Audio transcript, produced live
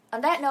On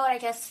that note, I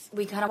guess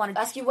we kind of want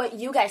to ask you what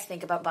you guys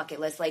think about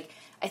bucket lists. Like,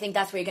 I think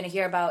that's what you're going to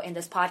hear about in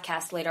this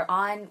podcast later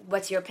on.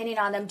 What's your opinion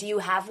on them? Do you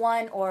have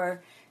one,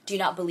 or do you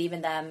not believe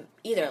in them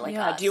either, like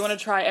us? Do you want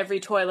to try every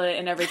toilet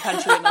in every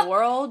country in the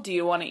world? Do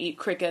you want to eat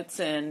crickets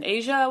in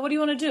Asia? What do you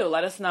want to do?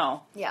 Let us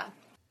know. Yeah.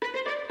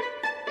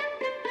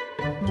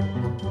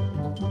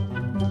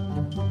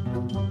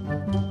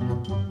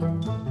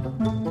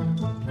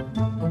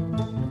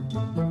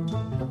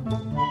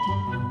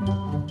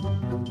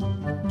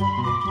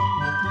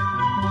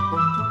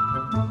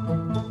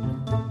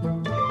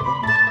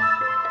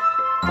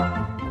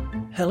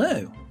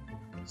 Hello.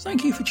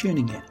 Thank you for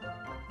tuning in.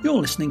 You're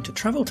listening to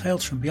Travel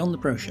Tales from Beyond the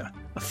Brochure,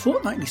 a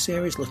fortnightly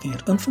series looking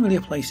at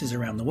unfamiliar places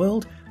around the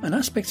world and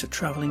aspects of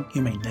travelling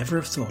you may never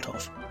have thought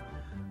of.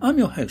 I'm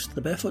your host,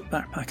 the Barefoot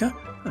Backpacker,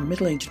 a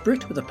middle-aged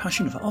Brit with a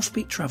passion for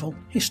offbeat travel,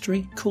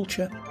 history,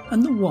 culture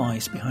and the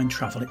whys behind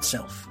travel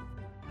itself.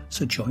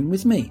 So join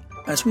with me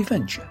as we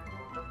venture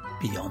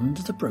beyond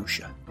the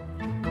brochure.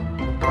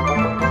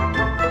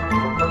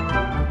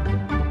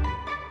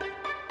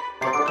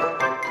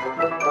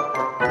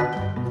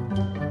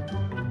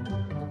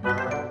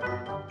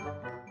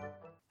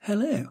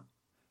 Hello,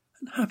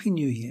 and Happy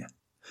New Year.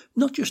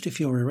 Not just if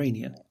you're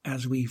Iranian,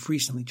 as we've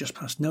recently just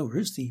passed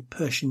Nowruz, the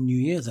Persian New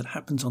Year that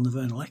happens on the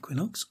vernal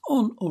equinox,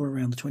 on or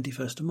around the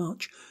 21st of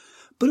March,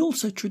 but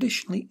also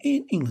traditionally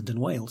in England and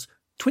Wales.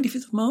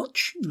 25th of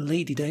March,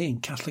 Lady Day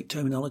in Catholic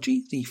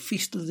terminology, the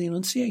Feast of the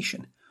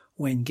Annunciation,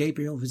 when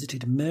Gabriel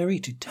visited Mary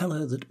to tell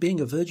her that being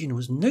a virgin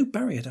was no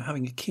barrier to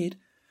having a kid,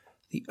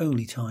 the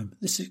only time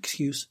this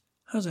excuse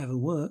has ever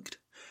worked.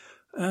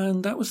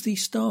 And that was the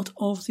start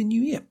of the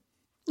new year.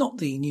 Not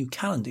the new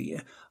calendar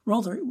year,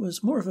 rather it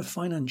was more of a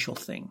financial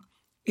thing.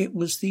 It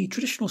was the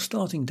traditional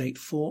starting date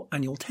for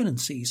annual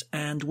tenancies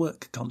and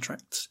work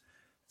contracts,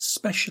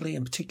 especially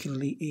and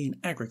particularly in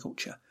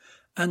agriculture,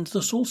 and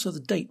thus also the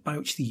date by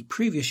which the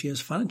previous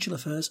year's financial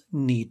affairs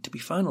need to be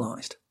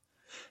finalised.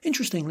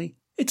 Interestingly,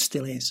 it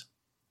still is.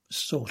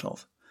 Sort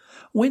of.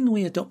 When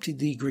we adopted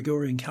the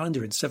Gregorian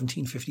calendar in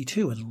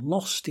 1752 and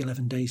lost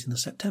 11 days in the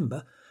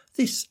September,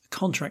 this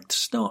contract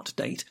start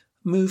date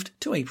moved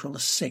to April the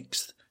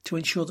 6th, to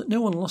ensure that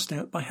no one lost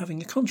out by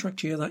having a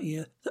contract year that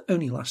year that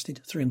only lasted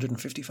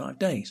 355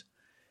 days.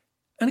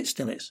 And it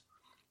still is.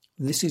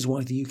 This is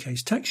why the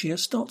UK's tax year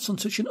starts on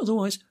such an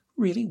otherwise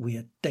really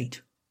weird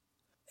date.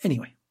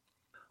 Anyway,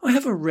 I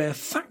have a rare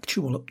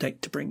factual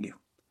update to bring you.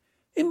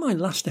 In my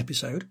last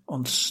episode,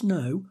 on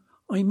snow,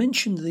 I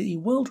mentioned that the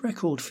world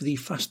record for the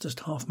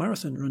fastest half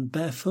marathon run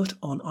barefoot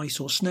on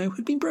ice or snow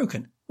had been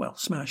broken, well,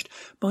 smashed,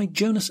 by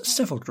Jonas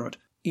Seveldrud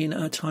in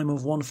a time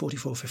of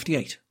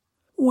 1:44.58.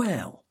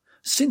 Well,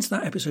 since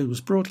that episode was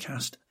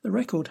broadcast, the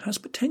record has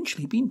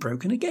potentially been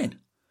broken again.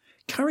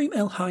 Karim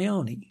El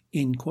Hayani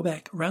in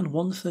Quebec ran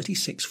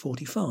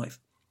 1:36.45.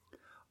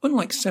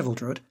 Unlike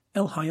Seveldrud,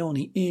 El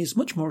Hayani is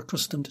much more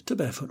accustomed to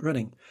barefoot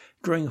running.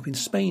 Growing up in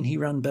Spain, he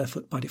ran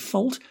barefoot by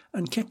default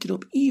and kept it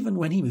up even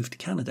when he moved to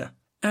Canada.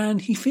 And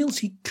he feels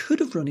he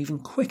could have run even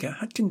quicker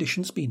had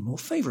conditions been more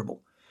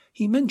favourable.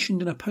 He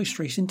mentioned in a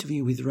post-race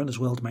interview with Runner's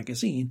World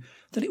magazine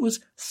that it was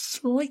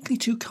slightly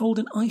too cold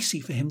and icy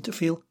for him to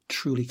feel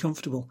truly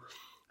comfortable.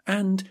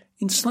 And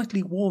in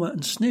slightly warmer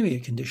and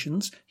snowier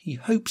conditions, he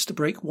hopes to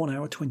break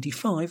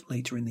 1:25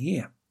 later in the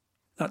year.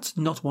 That's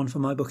not one for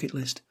my bucket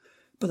list,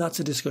 but that's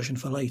a discussion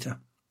for later.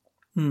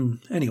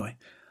 Anyway,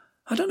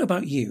 I don't know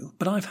about you,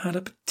 but I've had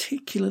a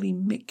particularly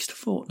mixed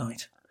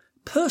fortnight.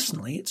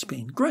 Personally, it's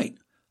been great.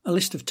 A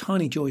list of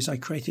tiny joys I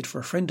created for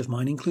a friend of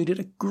mine included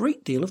a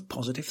great deal of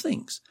positive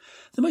things,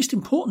 the most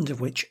important of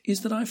which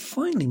is that I've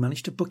finally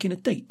managed to book in a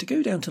date to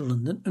go down to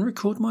London and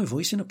record my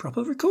voice in a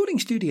proper recording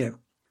studio.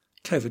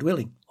 COVID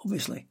willing,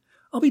 obviously.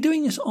 I'll be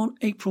doing this on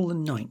April the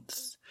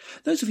 9th.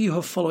 Those of you who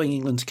are following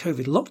England's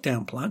COVID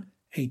lockdown plan,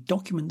 a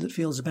document that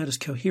feels about as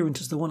coherent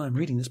as the one I'm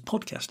reading this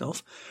podcast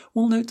off,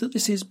 will note that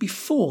this is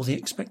before the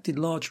expected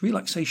large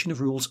relaxation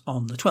of rules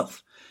on the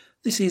 12th.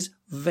 This is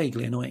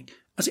vaguely annoying,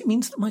 as it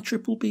means that my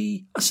trip will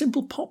be a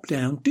simple pop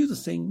down, do the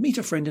thing, meet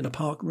a friend in a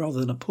park rather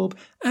than a pub,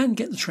 and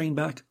get the train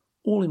back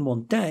all in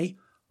one day,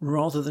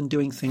 rather than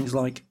doing things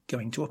like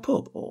going to a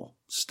pub or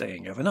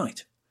staying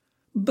overnight.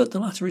 But the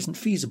latter isn't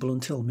feasible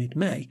until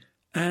mid-May,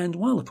 and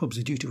while the pubs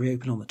are due to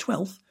reopen on the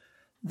 12th,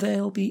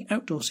 they'll be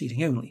outdoor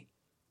seating only.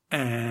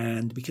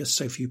 And because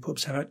so few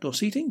pubs have outdoor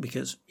seating,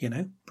 because,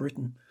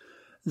 Britain,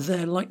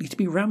 they're likely to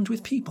be rammed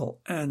with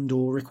people and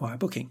or require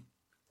booking.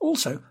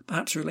 Also,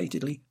 perhaps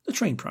relatedly, the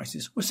train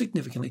prices were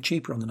significantly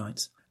cheaper on the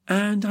nights.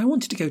 And I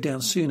wanted to go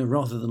down sooner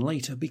rather than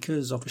later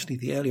because obviously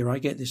the earlier I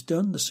get this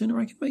done, the sooner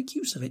I can make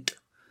use of it.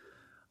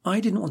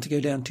 I didn't want to go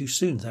down too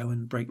soon though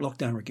and break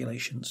lockdown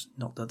regulations.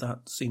 Not that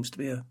that seems to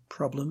be a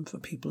problem for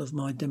people of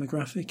my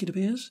demographic, it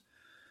appears.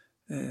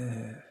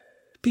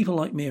 People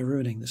like me are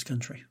ruining this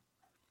country.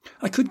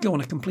 I could go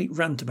on a complete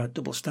rant about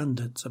double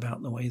standards,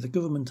 about the way the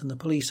government and the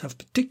police have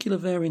particular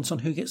variance on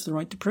who gets the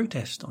right to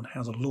protest, on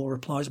how the law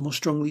applies more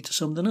strongly to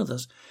some than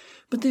others,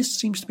 but this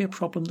seems to be a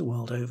problem the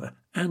world over,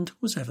 and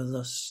was ever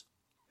thus.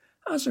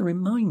 As a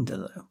reminder,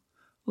 though,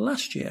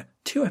 Last year,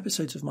 2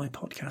 episodes of my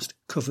podcast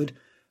covered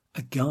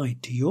a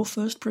guide to your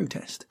first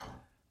protest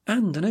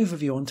and an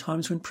overview on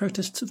times when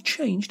protests have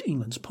changed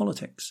England's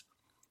politics.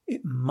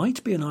 It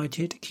might be an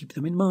idea to keep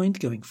them in mind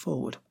going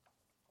forward.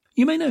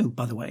 You may know,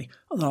 by the way,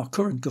 that our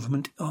current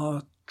government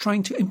are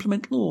trying to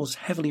implement laws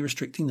heavily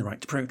restricting the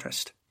right to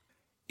protest.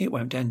 It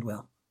won't end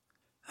well,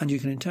 and you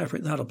can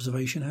interpret that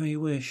observation how you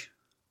wish.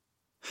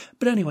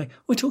 But anyway,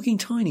 we're talking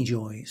tiny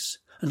joys,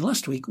 and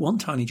last week one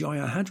tiny joy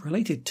I had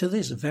related to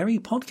this very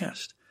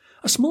podcast.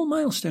 A small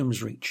milestone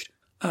was reached.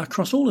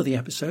 Across all of the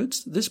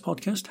episodes, this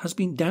podcast has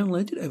been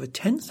downloaded over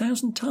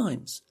 10,000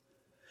 times.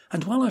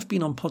 And while I've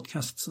been on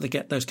podcasts that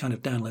get those kind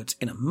of downloads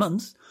in a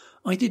month,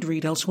 I did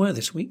read elsewhere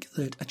this week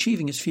that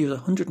achieving as few as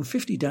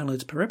 150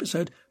 downloads per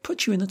episode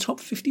puts you in the top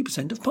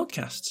 50% of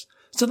podcasts.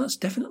 So that's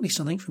definitely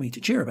something for me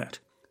to cheer about.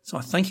 So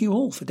I thank you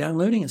all for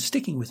downloading and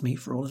sticking with me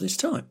for all of this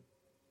time.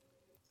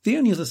 The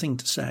only other thing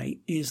to say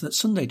is that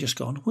Sunday just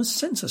gone was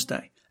Census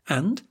Day,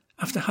 and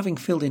after having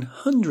filled in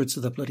hundreds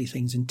of the bloody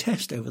things in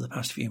test over the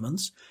past few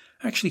months,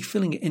 actually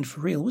filling it in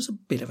for real was a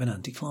bit of an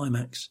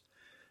anticlimax.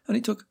 And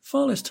it took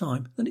far less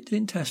time than it did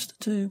in test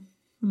too.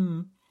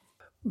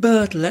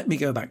 But let me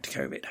go back to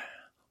COVID.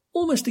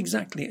 Almost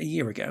exactly a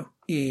year ago,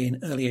 in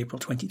early April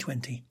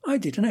 2020, I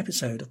did an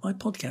episode of my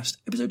podcast,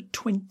 episode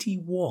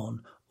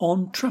 21,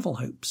 on travel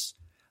hopes.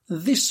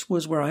 This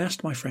was where I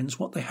asked my friends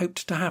what they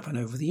hoped to happen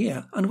over the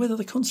year and whether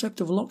the concept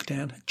of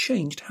lockdown had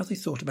changed how they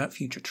thought about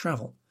future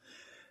travel.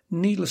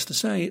 Needless to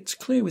say, it's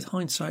clear with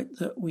hindsight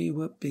that we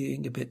were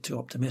being a bit too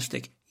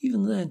optimistic,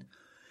 even then.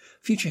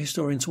 Future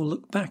historians will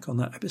look back on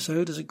that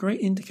episode as a great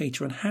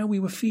indicator on how we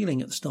were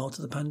feeling at the start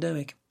of the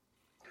pandemic.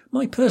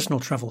 My personal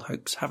travel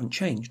hopes haven't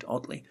changed,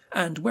 oddly,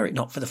 and were it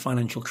not for the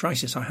financial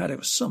crisis I had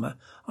over summer,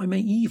 I may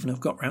even have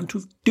got round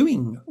to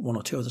doing 1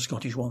 or 2 of the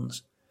Scottish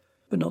ones.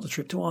 But not the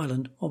trip to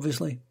Ireland,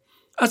 obviously.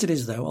 As it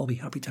is, though, I'll be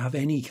happy to have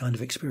any kind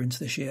of experience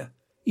this year.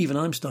 Even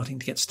I'm starting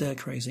to get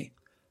stir-crazy.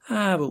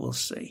 But we'll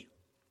see.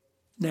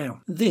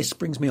 Now, this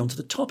brings me on to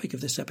the topic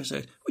of this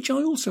episode, which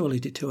I also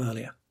alluded to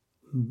earlier.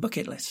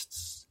 Bucket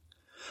lists.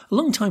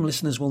 Long-time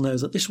listeners will know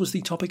that this was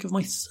the topic of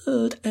my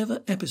 3rd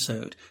ever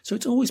episode, so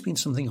it's always been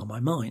something on my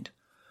mind.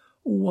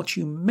 What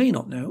you may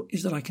not know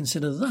is that I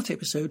consider that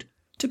episode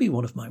to be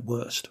one of my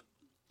worst.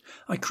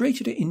 I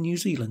created it in New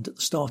Zealand at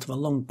the start of a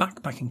long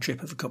backpacking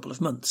trip of a couple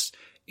of months.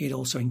 It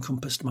also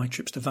encompassed my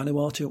trips to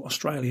Vanuatu,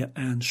 Australia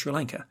and Sri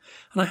Lanka,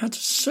 and I had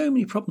so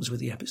many problems with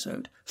the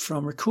episode,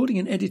 from recording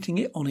and editing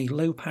it on a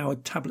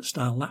low-powered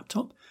tablet-style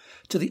laptop,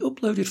 to the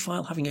uploaded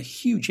file having a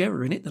huge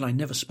error in it that I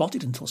never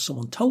spotted until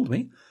someone told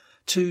me,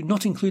 to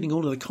not including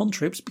all of the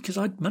contribs because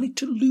I'd managed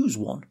to lose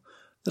one,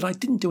 that I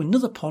didn't do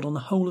another pod on the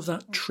whole of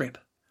that trip.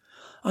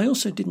 I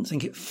also didn't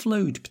think it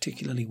flowed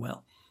particularly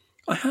well.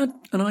 I had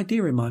an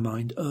idea in my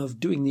mind of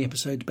doing the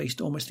episode based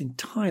almost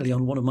entirely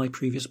on one of my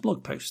previous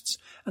blog posts,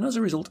 and as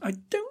a result I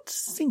don't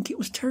think it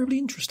was terribly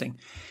interesting.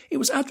 It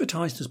was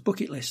advertised as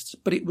bucket lists,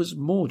 but it was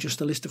more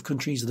just a list of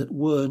countries that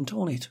weren't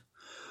on it.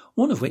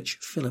 One of which,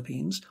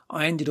 Philippines,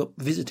 I ended up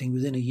visiting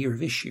within a year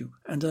of issue,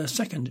 and a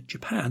second,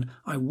 Japan,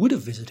 I would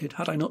have visited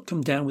had I not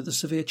come down with the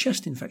severe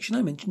chest infection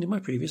I mentioned in my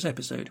previous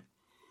episode.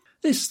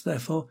 This,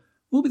 therefore,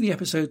 will be the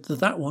episode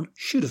that one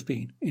should have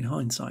been, in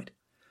hindsight.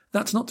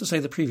 That's not to say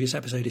the previous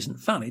episode isn't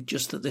valid,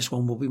 just that this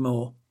one will be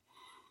more...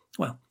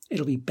 well,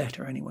 it'll be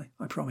better anyway,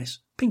 I promise.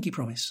 Pinky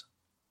promise.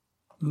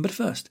 But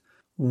first,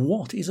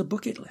 what is a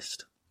bucket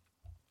list?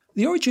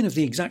 The origin of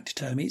the exact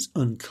term is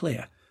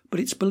unclear, but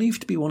it's believed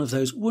to be one of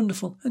those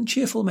wonderful and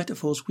cheerful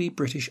metaphors we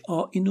British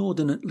are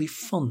inordinately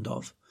fond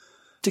of.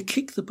 To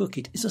kick the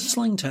bucket is a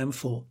slang term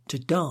for to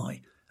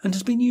die, and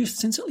has been used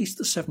since at least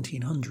the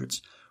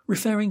 1700s,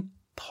 referring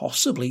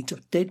possibly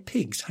to dead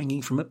pigs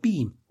hanging from a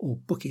beam, or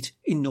bucket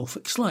in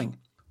Norfolk slang,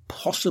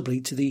 possibly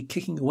to the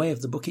kicking away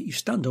of the bucket you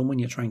stand on when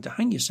you're trying to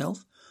hang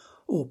yourself,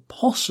 or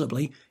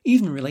possibly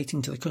even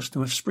relating to the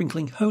custom of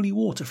sprinkling holy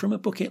water from a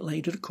bucket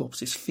laid at a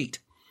corpse's feet.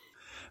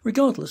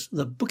 Regardless,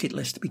 the bucket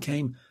list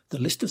became the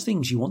list of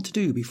things you want to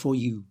do before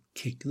you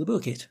kick the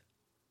bucket.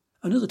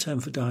 Another term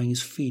for dying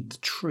is feed the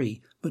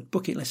tree, but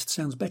bucket list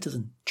sounds better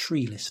than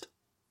tree list.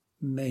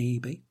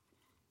 Maybe.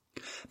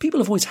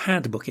 People have always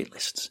had bucket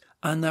lists,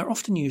 and they're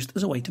often used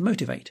as a way to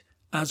motivate,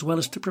 as well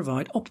as to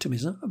provide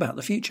optimism about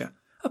the future,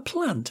 a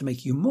plan to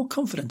make you more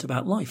confident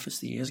about life as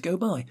the years go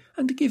by,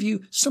 and to give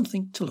you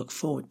something to look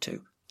forward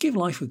to. Give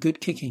life a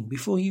good kicking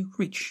before you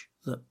reach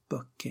the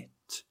bucket.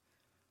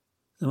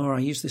 The more I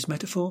use this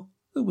metaphor,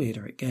 the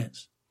weirder it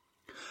gets.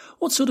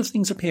 What sort of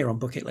things appear on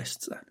bucket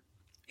lists, then?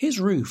 Here's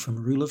Rue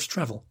from Rue Loves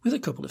Travel with a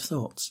couple of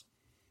thoughts.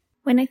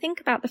 When I think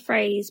about the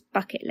phrase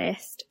bucket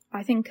list,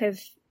 I think of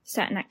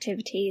certain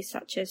activities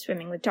such as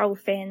swimming with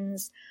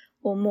dolphins,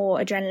 or more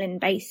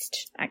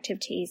adrenaline-based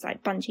activities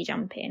like bungee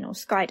jumping or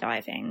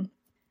skydiving.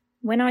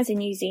 When I was in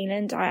New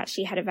Zealand, I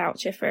actually had a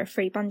voucher for a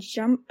free bungee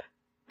jump,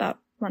 but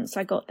once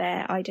I got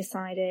there, I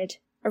decided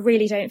I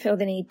really don't feel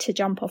the need to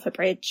jump off a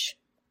bridge.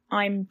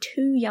 I'm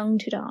too young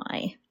to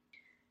die.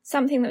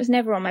 Something that was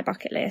never on my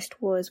bucket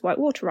list was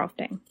whitewater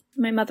rafting.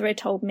 My mother had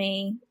told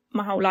me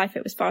my whole life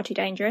it was far too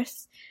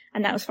dangerous,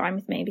 and that was fine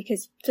with me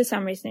because for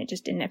some reason it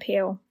just didn't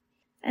appeal.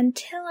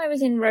 Until I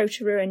was in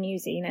Rotorua, New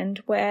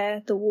Zealand,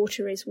 where the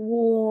water is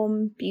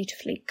warm,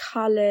 beautifully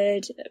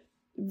coloured,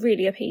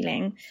 really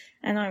appealing,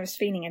 and I was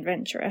feeling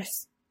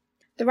adventurous.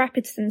 The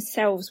rapids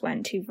themselves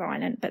weren't too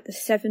violent, but the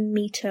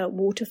 7-metre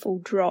waterfall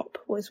drop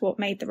was what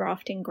made the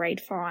rafting grade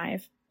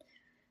 5.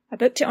 I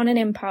booked it on an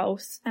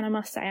impulse, and I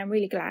must say I'm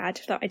really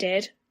glad that I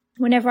did.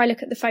 Whenever I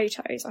look at the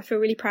photos, I feel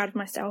really proud of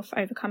myself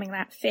overcoming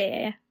that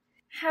fear.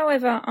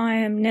 However, I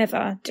am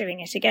never doing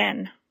it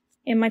again.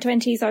 In my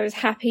 20s, I was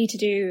happy to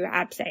do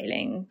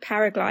abseiling,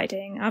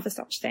 paragliding, other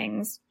such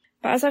things.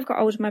 But as I've got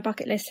older, my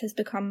bucket list has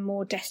become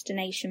more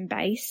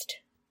destination-based,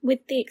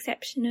 with the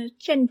exception of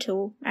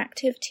gentle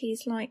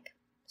activities like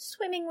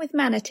swimming with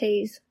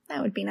manatees.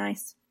 That would be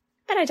nice.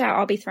 But I doubt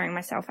I'll be throwing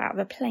myself out of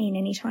a plane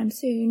anytime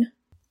soon.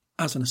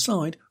 As an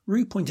aside,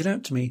 Rue pointed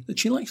out to me that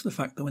she likes the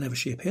fact that whenever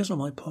she appears on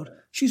my pod,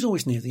 she's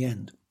always near the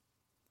end.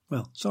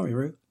 Well, sorry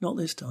Rue, not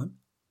this time.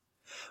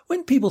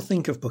 When people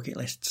think of bucket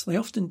lists, they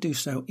often do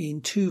so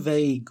in too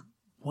vague,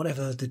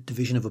 whatever the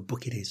division of a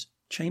bucket is.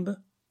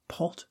 Chamber?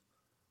 Pot?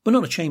 But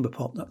not a chamber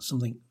pot, that's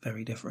something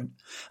very different.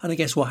 And I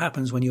guess what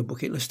happens when your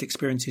bucket list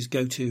experiences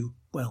go to,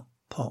 well,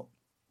 pot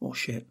or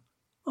shit.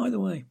 Either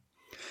way.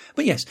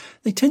 But yes,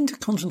 they tend to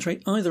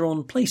concentrate either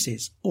on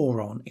places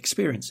or on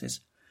experiences.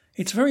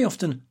 It's very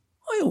often,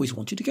 I always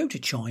wanted to go to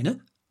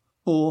China,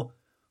 or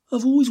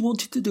I've always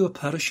wanted to do a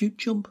parachute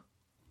jump.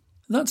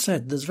 That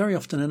said, there's very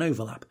often an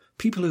overlap.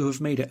 People who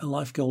have made it a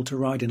life goal to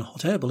ride in a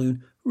hot air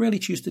balloon rarely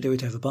choose to do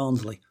it over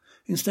Barnsley,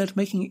 instead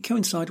making it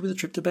coincide with a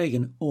trip to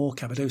Bagan or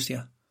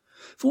Cappadocia.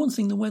 For one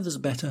thing, the weather's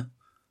better.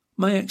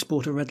 My ex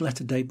bought a red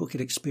letter day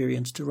bucket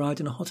experience to ride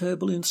in a hot air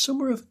balloon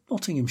somewhere of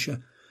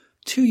Nottinghamshire.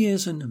 2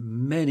 years and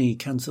many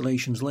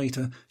cancellations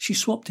later, she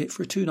swapped it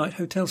for a 2-night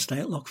hotel stay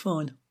at Loch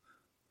Fyne.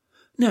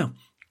 Now,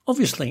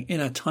 obviously,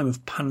 in a time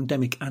of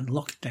pandemic and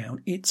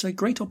lockdown, it's a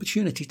great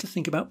opportunity to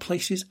think about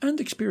places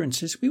and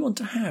experiences we want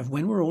to have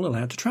when we're all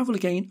allowed to travel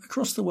again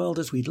across the world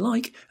as we'd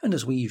like and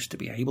as we used to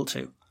be able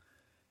to.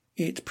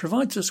 It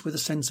provides us with a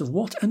sense of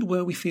what and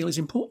where we feel is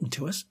important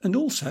to us, and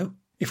also,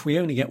 if we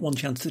only get one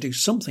chance to do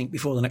something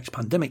before the next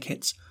pandemic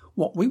hits,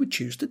 what we would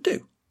choose to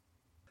do.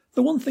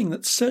 The one thing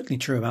that's certainly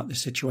true about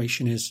this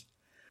situation is,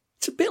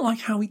 it's a bit like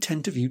how we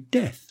tend to view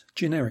death,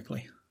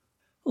 generically.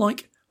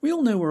 Like, we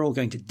all know we're all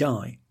going to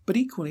die, but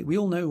equally we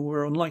all know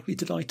we're unlikely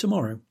to die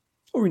tomorrow,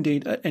 or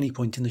indeed at any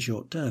point in the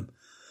short term.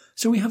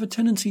 So we have a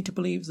tendency to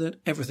believe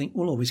that everything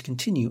will always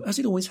continue, as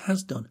it always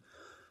has done.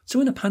 So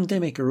when a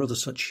pandemic or other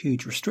such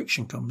huge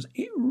restriction comes,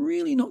 it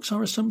really knocks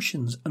our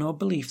assumptions and our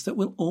belief that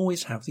we'll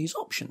always have these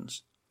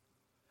options.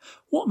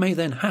 What may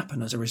then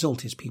happen as a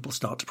result is people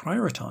start to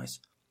prioritise.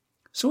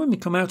 So when we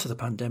come out of the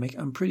pandemic,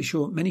 I'm pretty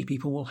sure many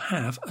people will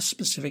have a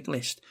specific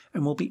list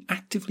and will be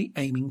actively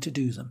aiming to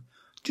do them,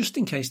 just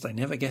in case they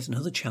never get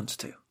another chance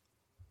to.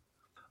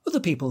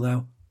 Other people,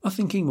 though, are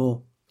thinking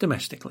more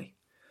domestically.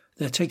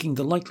 They're taking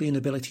the likely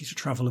inability to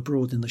travel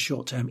abroad in the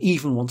short term,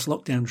 even once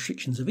lockdown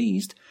restrictions have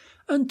eased,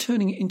 and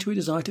turning it into a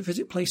desire to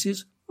visit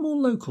places more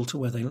local to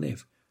where they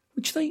live,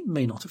 which they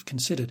may not have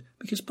considered,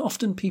 because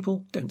often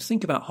people don't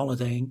think about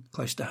holidaying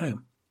close to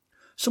home.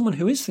 Someone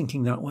who is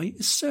thinking that way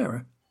is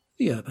Sarah,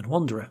 the urban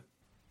wanderer.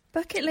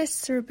 Bucket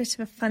lists are a bit of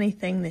a funny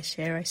thing this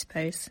year, I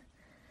suppose.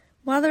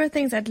 While there are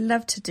things I'd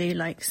love to do,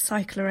 like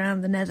cycle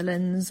around the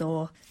Netherlands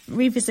or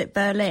revisit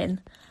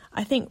Berlin,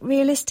 I think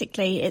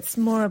realistically it's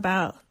more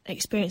about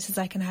experiences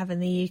I can have in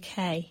the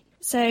UK.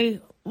 So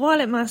while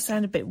it must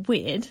sound a bit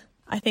weird,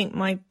 I think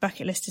my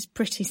bucket list is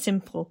pretty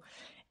simple.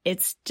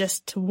 It's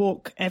just to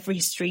walk every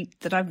street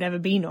that I've never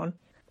been on.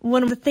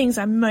 One of the things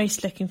I'm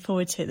most looking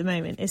forward to at the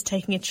moment is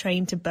taking a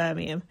train to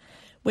Birmingham,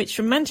 which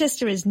from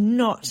Manchester is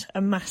not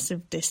a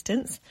massive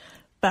distance,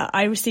 but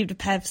I received a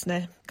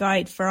Pevsner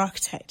guide for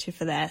architecture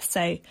for there,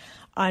 so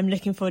I'm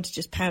looking forward to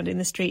just pounding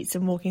the streets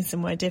and walking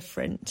somewhere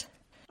different.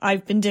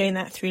 I've been doing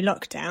that through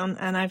lockdown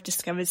and I've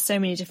discovered so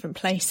many different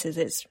places.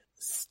 It's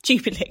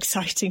stupidly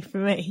exciting for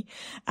me,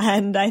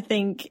 and I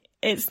think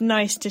it's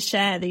nice to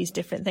share these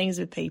different things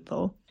with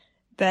people.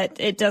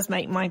 But it does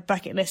make my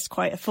bucket list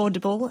quite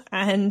affordable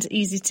and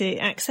easy to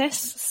access,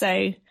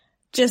 so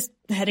just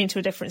heading to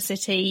a different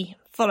city,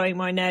 following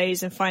my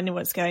nose and finding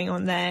what's going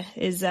on there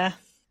is a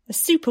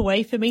super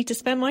way for me to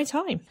spend my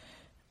time.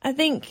 I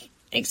think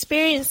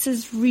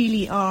experiences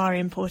really are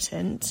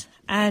important,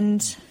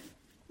 and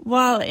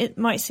while it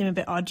might seem a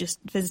bit odd just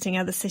visiting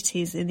other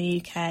cities in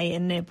the UK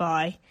and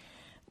nearby,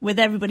 with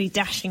everybody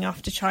dashing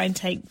off to try and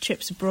take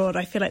trips abroad,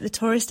 I feel like the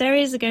tourist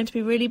areas are going to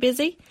be really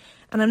busy,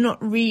 and I'm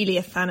not really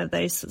a fan of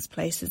those sorts of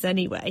places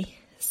anyway.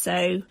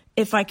 So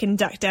if I can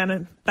duck down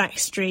a back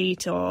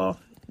street or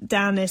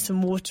down near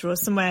some water or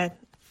somewhere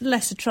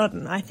lesser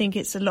trodden, I think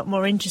it's a lot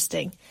more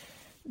interesting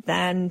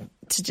than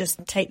to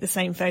just take the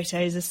same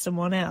photos as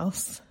someone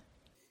else.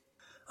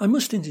 I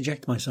must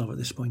interject myself at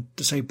this point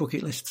to say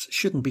bucket lists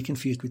shouldn't be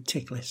confused with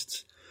tick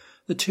lists.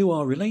 The two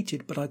are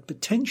related, but I'd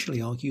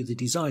potentially argue the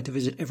desire to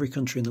visit every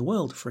country in the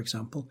world, for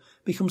example,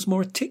 becomes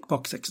more a tick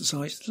box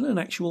exercise than an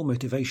actual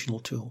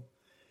motivational tool.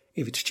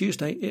 If it's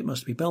Tuesday, it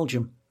must be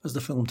Belgium, as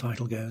the film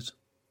title goes.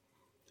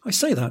 I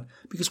say that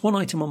because one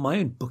item on my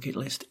own bucket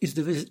list is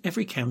to visit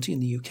every county in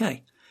the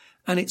UK,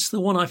 and it's the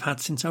one I've had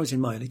since I was in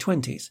my early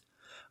 20s.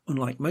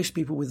 Unlike most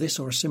people with this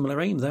or a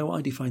similar aim, though,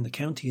 I define the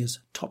county as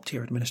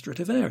top-tier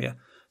administrative area,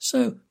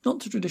 so not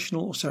the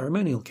traditional or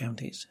ceremonial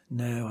counties.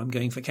 Now I'm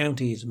going for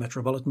counties,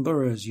 metropolitan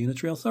boroughs,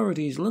 unitary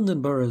authorities,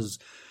 London boroughs.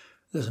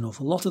 There's an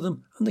awful lot of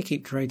them, and they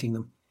keep creating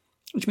them,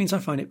 which means I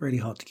find it really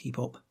hard to keep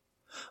up.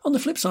 On the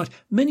flip side,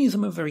 many of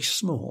them are very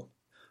small,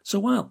 so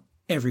while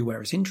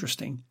everywhere is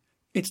interesting,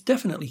 it's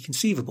definitely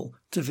conceivable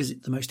to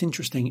visit the most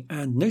interesting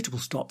and notable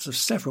spots of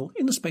several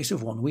in the space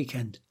of one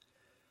weekend,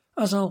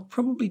 as I'll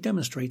probably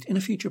demonstrate in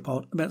a future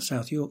pod about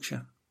South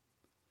Yorkshire.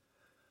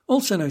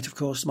 Also note, of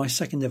course, my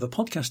second ever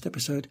podcast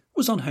episode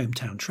was on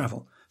hometown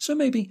travel, so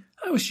maybe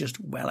I was just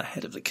well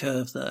ahead of the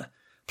curve there.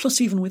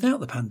 Plus, even without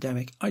the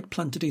pandemic, I'd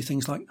planned to do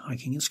things like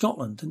hiking in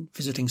Scotland and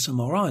visiting some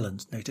more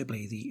islands,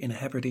 notably the Inner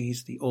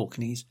Hebrides, the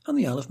Orkneys and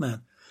the Isle of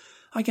Man.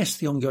 I guess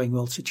the ongoing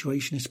world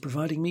situation is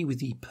providing me with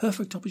the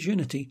perfect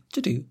opportunity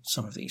to do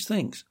some of these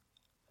things.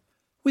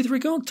 With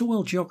regard to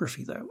world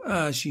geography, though,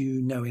 as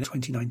you know, in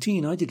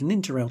 2019 I did an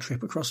interrail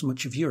trip across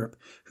much of Europe,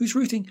 whose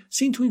routing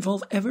seemed to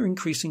involve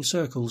ever-increasing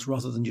circles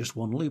rather than just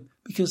one loop,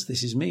 because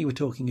this is me we're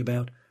talking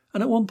about,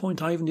 and at one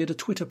point I even did a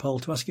Twitter poll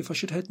to ask if I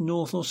should head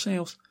north or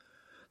south.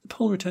 The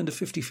poll returned a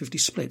 50-50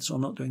 split, so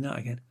I'm not doing that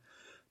again.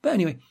 But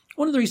anyway,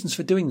 one of the reasons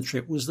for doing the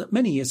trip was that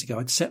many years ago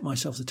I'd set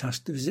myself the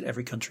task to visit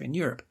every country in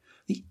Europe.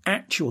 The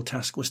actual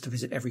task was to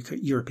visit every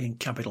European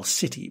capital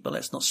city, but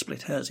let's not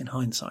split hairs in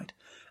hindsight.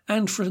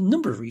 And for a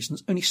number of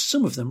reasons, only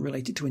some of them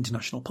related to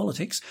international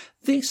politics,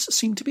 this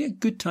seemed to be a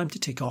good time to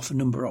tick off a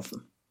number of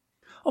them.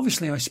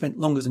 Obviously, I spent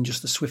longer than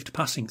just the swift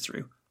passing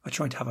through. I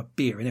tried to have a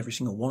beer in every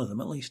single one of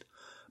them at least.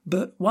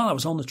 But while I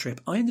was on the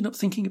trip, I ended up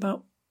thinking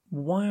about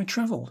why I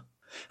travelled,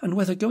 and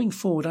whether going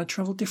forward I'd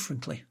travel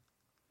differently.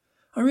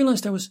 I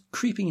realised I was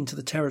creeping into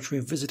the territory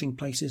of visiting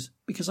places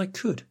because I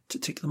could to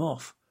tick them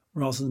off,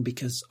 rather than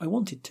because I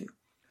wanted to.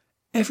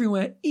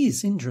 Everywhere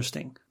is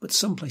interesting, but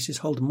some places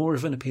hold more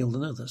of an appeal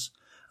than others,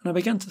 and I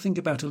began to think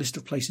about a list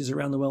of places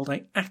around the world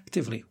I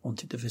actively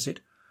wanted to visit,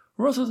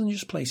 rather than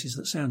just places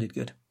that sounded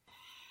good.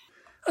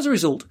 As a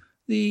result,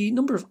 the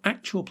number of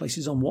actual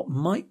places on what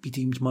might be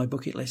deemed my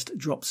bucket list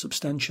dropped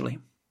substantially.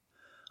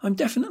 I'm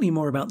definitely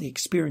more about the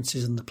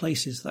experiences than the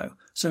places, though,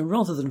 so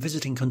rather than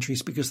visiting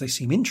countries because they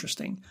seem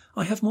interesting,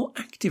 I have more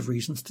active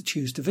reasons to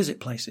choose to visit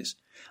places.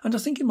 And I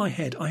think in my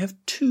head I have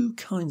two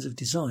kinds of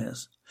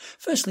desires.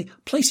 Firstly,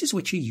 places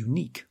which are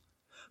unique.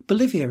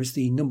 Bolivia is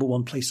the number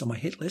one place on my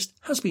hit list,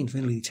 has been for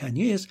nearly 10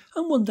 years,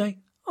 and one day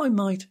I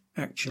might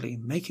actually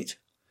make it.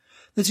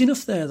 There's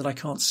enough there that I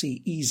can't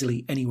see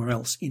easily anywhere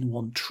else in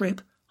one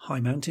trip. High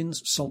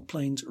mountains, salt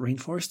plains,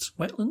 rainforests,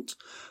 wetlands,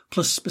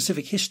 plus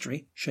specific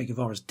history, Che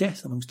Guevara's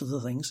death amongst other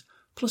things,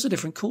 plus a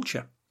different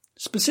culture.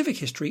 Specific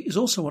history is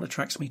also what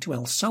attracts me to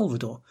El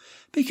Salvador,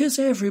 because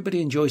everybody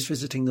enjoys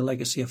visiting the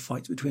legacy of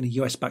fights between a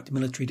US-backed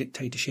military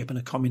dictatorship and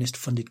a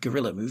communist-funded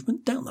guerrilla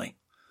movement, don't they?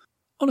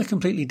 On a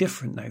completely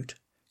different note,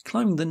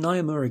 climbing the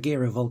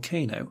Nyamuragira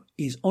volcano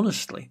is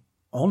honestly,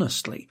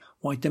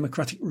 why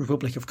Democratic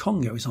Republic of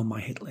Congo is on my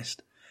hit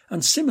list.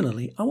 And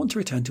similarly, I want to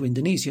return to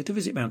Indonesia to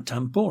visit Mount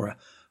Tambora,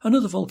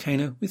 another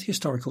volcano with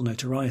historical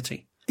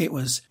notoriety. It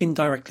was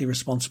indirectly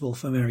responsible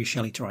for Mary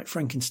Shelley to write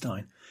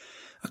Frankenstein.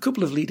 A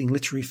couple of leading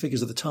literary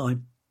figures of the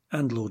time,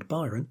 and Lord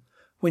Byron,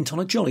 went on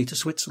a jolly to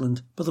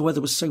Switzerland, but the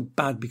weather was so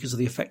bad because of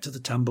the effect of the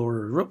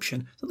Tambora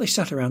eruption that they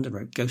sat around and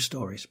wrote ghost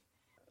stories.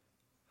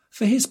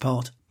 For his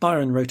part,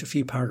 Byron wrote a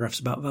few paragraphs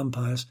about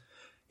vampires.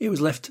 It was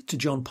left to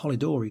John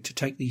Polidori to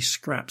take these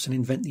scraps and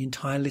invent the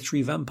entire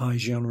literary vampire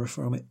genre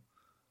from it.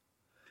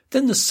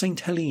 Then there's St.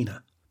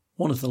 Helena,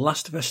 one of the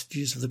last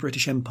vestiges of the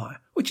British Empire,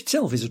 which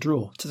itself is a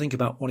draw to think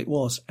about what it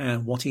was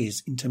and what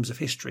is in terms of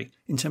history,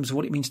 in terms of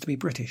what it means to be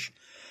British.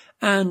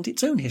 And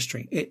its own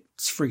history.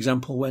 It's, for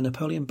example, where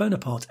Napoleon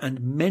Bonaparte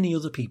and many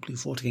other people who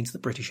fought against the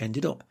British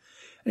ended up.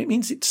 And it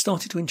means it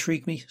started to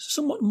intrigue me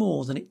somewhat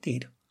more than it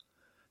did.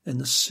 Then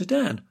there's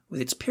Sudan,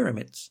 with its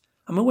pyramids.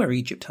 I'm aware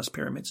Egypt has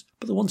pyramids,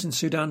 but the ones in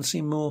Sudan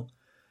seem more...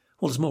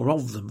 well, there's more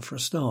of them for a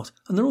start.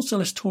 And they're also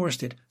less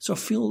touristed, so I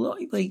feel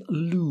like they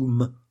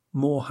loom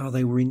more how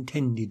they were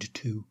intended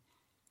to.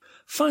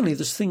 Finally,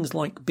 there's things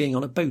like being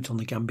on a boat on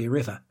the Gambia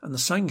River and the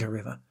Sangha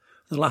River.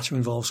 The latter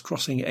involves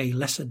crossing a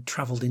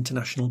lesser-travelled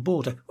international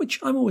border, which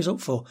I'm always up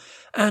for.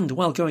 And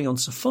while going on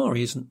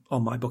safari isn't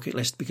on my bucket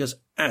list because,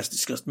 as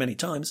discussed many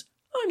times,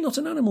 I'm not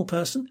an animal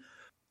person,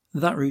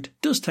 that route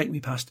does take me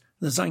past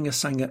the Zanga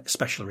Sangha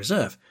Special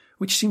Reserve,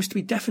 which seems to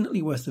be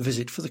definitely worth the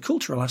visit for the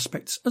cultural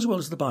aspects as well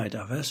as the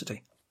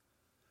biodiversity.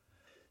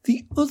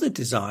 The other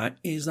desire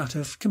is that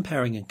of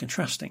comparing and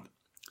contrasting.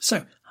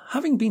 So,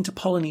 having been to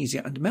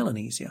Polynesia and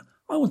Melanesia,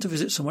 I want to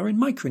visit somewhere in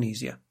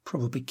Micronesia,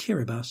 probably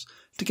Kiribati,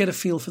 to get a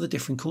feel for the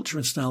different culture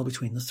and style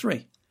between the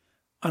three.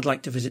 I'd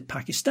like to visit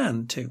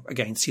Pakistan to,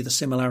 again, see the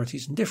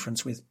similarities and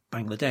difference with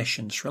Bangladesh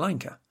and Sri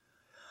Lanka.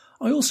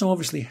 I also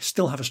obviously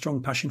still have a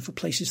strong passion for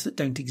places that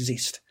don't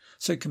exist,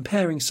 so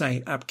comparing,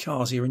 say,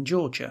 Abkhazia and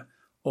Georgia,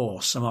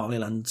 or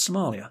Somaliland,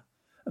 Somalia,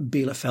 and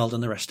Bielefeld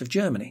and the rest of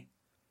Germany.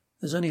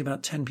 There's only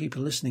about 10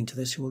 people listening to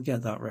this who will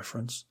get that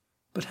reference.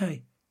 But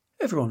hey,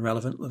 everyone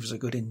relevant loves a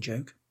good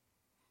in-joke.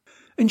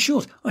 In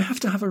short, I have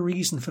to have a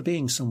reason for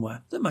being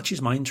somewhere that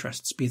matches my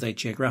interests, be they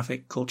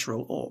geographic,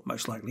 cultural, or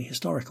most likely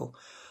historical.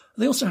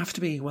 They also have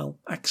to be, well,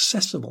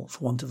 accessible,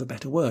 for want of a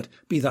better word,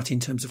 be that in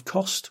terms of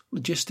cost,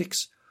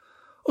 logistics,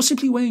 or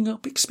simply weighing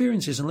up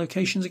experiences and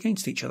locations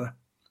against each other.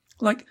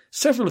 Like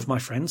several of my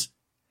friends,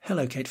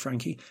 hello Kate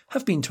Frankie,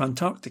 have been to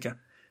Antarctica.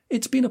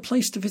 It's been a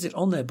place to visit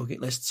on their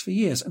bucket lists for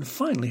years and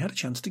finally had a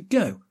chance to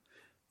go.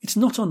 It's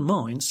not on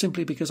mine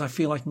simply because I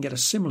feel I can get a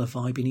similar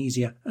vibe in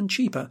easier and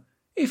cheaper,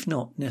 if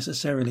not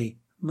necessarily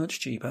much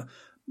cheaper,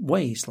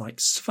 ways like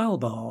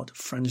Svalbard,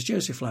 Franz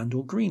Josef Land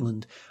or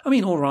Greenland. I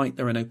mean, all right,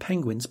 there are no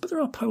penguins, but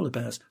there are polar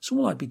bears, so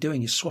all I'd be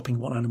doing is swapping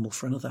one animal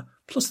for another,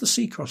 plus the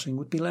sea crossing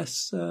would be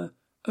less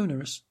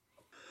onerous.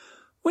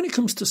 When it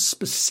comes to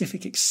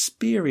specific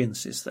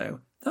experiences, though,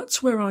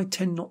 that's where I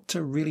tend not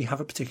to really have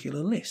a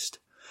particular list.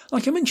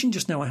 Like I mentioned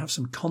just now, I have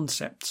some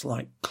concepts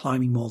like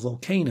climbing more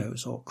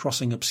volcanoes or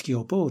crossing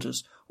obscure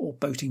borders or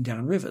boating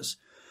down rivers,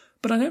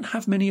 but I don't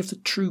have many of the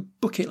true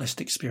bucket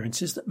list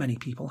experiences that many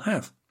people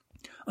have.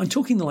 I'm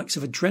talking the likes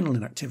of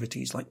adrenaline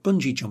activities like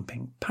bungee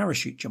jumping,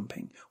 parachute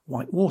jumping,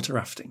 whitewater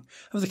rafting,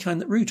 of the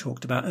kind that Rue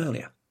talked about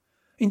earlier.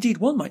 Indeed,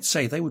 one might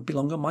say they would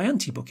belong on my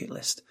anti-bucket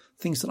list,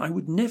 things that I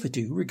would never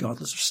do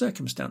regardless of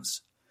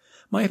circumstance.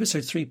 My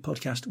episode 3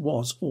 podcast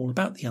was all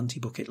about the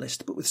anti-bucket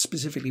list, but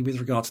specifically with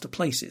regards to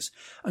places,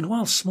 and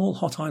while small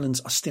hot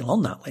islands are still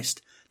on that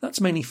list,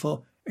 that's mainly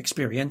for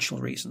experiential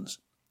reasons.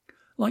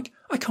 Like,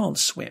 I can't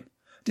swim,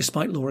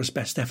 despite Laura's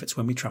best efforts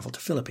when we travelled to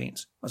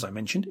Philippines. As I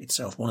mentioned,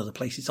 itself one of the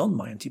places on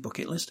my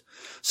anti-bucket list,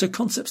 so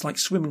concepts like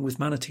swimming with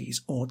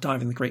manatees or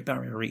diving the Great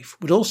Barrier Reef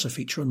would also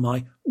feature on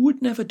my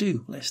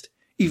would-never-do list,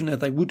 even though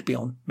they would be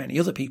on many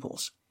other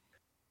people's.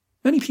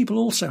 Many people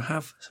also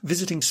have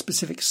visiting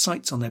specific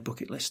sites on their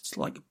bucket lists,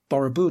 like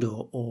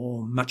Borobudur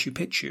or Machu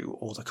Picchu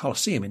or the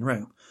Colosseum in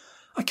Rome.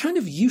 I kind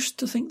of used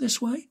to think this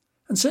way,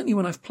 and certainly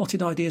when I've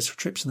plotted ideas for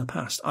trips in the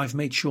past, I've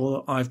made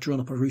sure I've drawn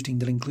up a routing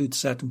that includes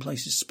certain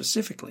places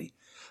specifically.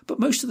 But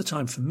most of the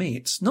time for me,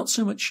 it's not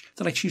so much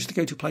that I choose to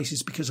go to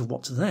places because of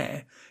what's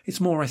there, it's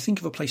more I think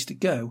of a place to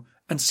go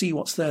and see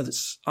what's there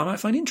that I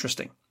might find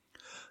interesting.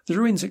 The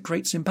ruins at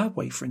Great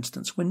Zimbabwe, for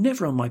instance, were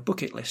never on my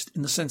bucket list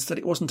in the sense that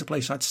it wasn't a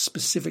place I'd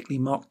specifically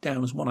marked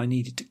down as one I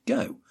needed to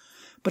go.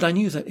 But I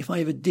knew that if I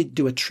ever did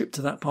do a trip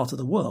to that part of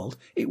the world,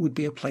 it would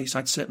be a place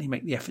I'd certainly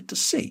make the effort to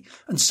see,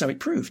 and so it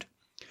proved.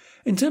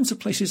 In terms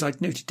of places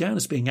I'd noted down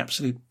as being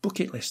absolute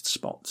bucket list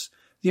spots,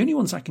 the only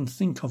ones I can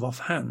think of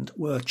offhand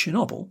were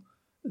Chernobyl,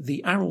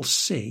 the Aral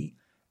Sea,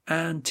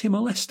 and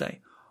Timor-Leste,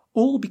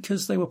 all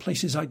because they were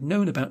places I'd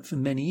known about for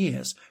many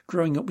years,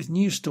 growing up with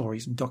news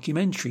stories and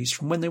documentaries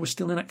from when they were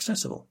still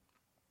inaccessible.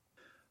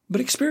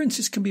 But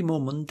experiences can be more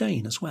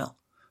mundane as well.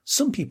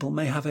 Some people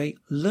may have a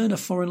learn a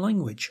foreign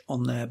language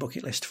on their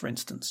bucket list, for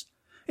instance.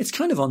 It's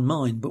kind of on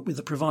mine, but with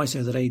the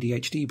proviso that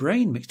ADHD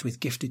brain mixed with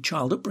gifted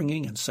child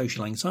upbringing and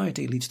social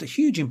anxiety leads to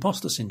huge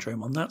imposter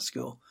syndrome on that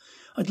score.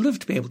 I'd love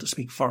to be able to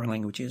speak foreign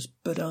languages,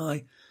 but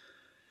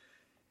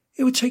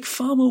it would take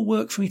far more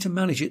work for me to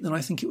manage it than I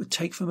think it would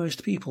take for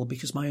most people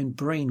because my own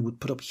brain would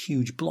put up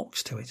huge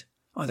blocks to it,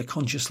 either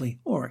consciously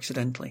or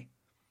accidentally.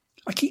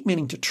 I keep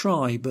meaning to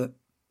try, but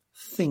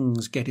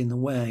things get in the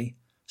way.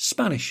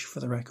 Spanish,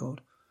 for the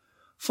record.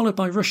 Followed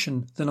by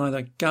Russian, then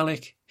either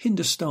Gaelic,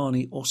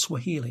 Hindustani or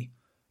Swahili.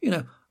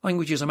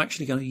 Languages I'm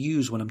actually going to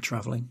use when I'm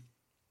travelling.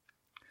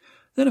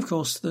 Then, of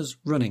course, there's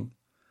running.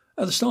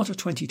 At the start of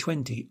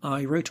 2020,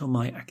 I wrote on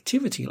my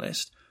activity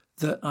list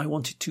that I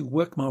wanted to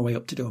work my way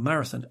up to do a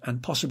marathon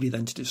and possibly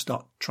then to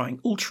start trying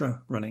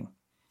ultra running.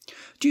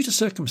 Due to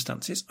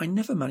circumstances, I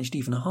never managed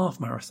even a half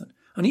marathon,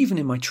 and even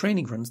in my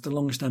training runs, the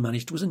longest I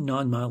managed was a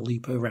 9-mile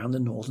leap around the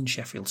northern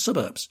Sheffield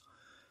suburbs.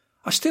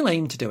 I still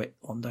aim to do it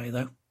one day,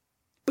 though,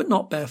 but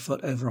not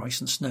barefoot over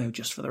ice and snow,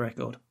 just for the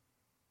record.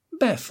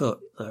 Barefoot,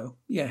 though,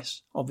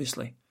 yes,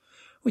 obviously,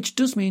 which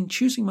does mean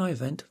choosing my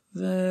event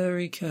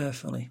very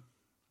carefully.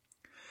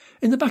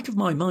 In the back of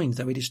my mind,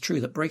 though, it is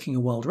true that breaking a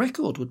world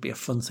record would be a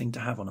fun thing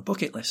to have on a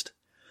bucket list.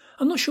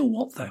 I'm not sure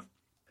what, though.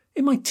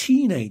 In my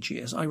teenage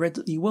years, I read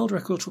that the world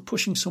record for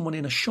pushing someone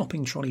in a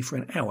shopping trolley for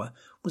an hour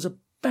was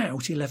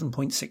about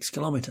 11.6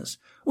 kilometres,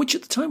 which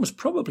at the time was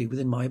probably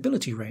within my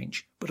ability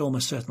range, but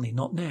almost certainly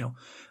not now,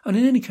 and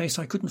in any case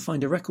I couldn't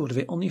find a record of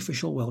it on the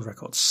official world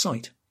records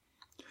site.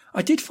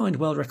 I did find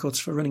world records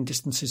for running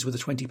distances with a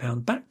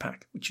 20-pound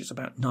backpack, which is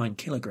about 9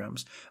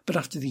 kilograms, but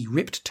after the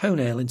ripped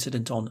toenail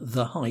incident on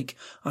The Hike,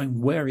 I'm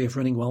wary of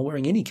running while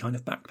wearing any kind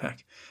of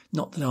backpack.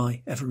 Not that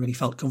I ever really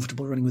felt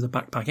comfortable running with a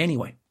backpack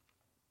anyway.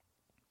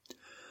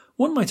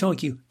 One might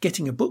argue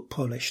getting a book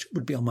published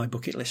would be on my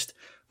bucket list,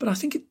 but I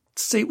think I'd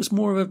say it was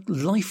more of a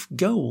life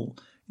goal,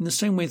 in the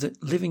same way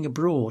that living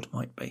abroad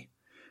might be.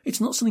 It's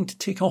not something to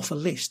tick off a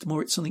list,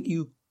 more it's something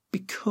you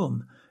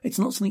become. It's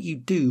not something you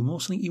do, more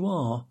something you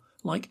are.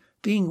 Like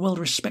being well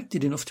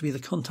respected enough to be the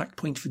contact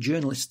point for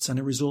journalists and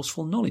a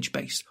resourceful knowledge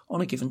base on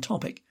a given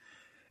topic.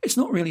 It's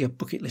not really a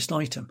bucket list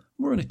item,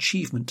 more an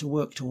achievement to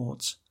work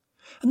towards.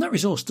 And that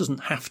resource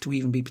doesn't have to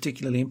even be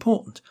particularly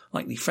important,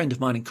 like the friend of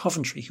mine in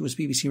Coventry who was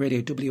BBC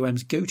Radio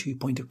WM's go-to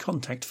point of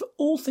contact for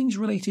all things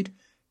related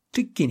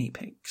to guinea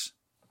pigs.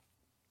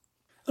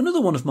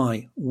 Another one of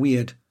my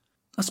weird,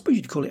 I suppose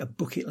you'd call it a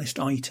bucket list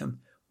item,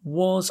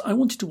 was I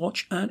wanted to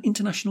watch an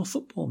international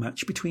football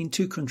match between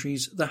two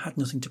countries that had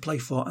nothing to play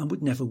for and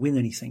would never win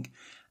anything.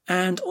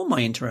 And on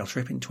my Interrail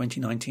trip in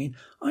 2019,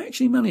 I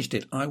actually managed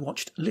it. I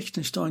watched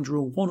Liechtenstein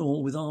draw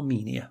 1-1 with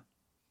Armenia.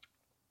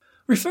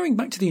 Referring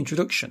back to the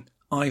introduction,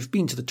 I've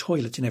been to the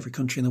toilet in every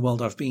country in the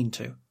world I've been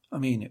to. I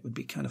mean, it would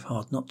be kind of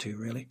hard not to,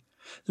 really.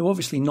 Though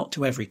obviously not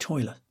to every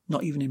toilet,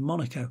 not even in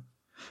Monaco.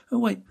 Oh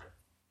wait,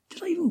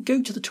 did I even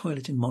go to the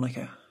toilet in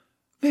Monaco?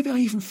 Maybe I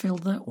even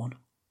filled that one.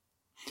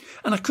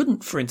 And I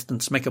couldn't, for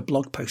instance, make a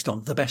blog post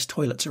on the best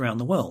toilets around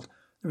the world.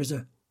 There is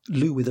a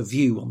loo with a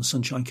view on the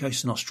Sunshine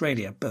Coast in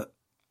Australia, but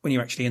when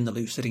you're actually in the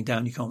loo sitting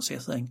down, you can't see a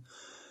thing.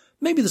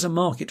 Maybe there's a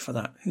market for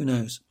that, who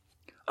knows.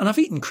 And I've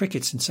eaten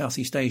crickets in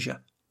Southeast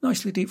Asia,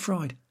 nicely deep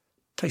fried.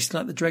 Tasted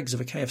like the dregs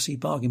of a KFC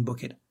bargain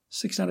bucket.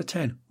 6 out of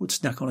 10, would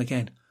snack on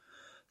again.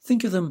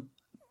 Think of them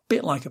a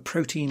bit like a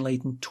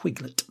protein-laden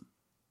twiglet.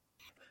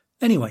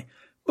 Anyway,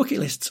 bucket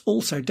lists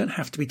also don't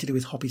have to be to do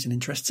with hobbies and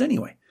interests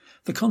anyway.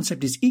 The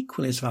concept is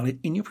equally as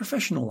valid in your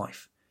professional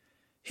life.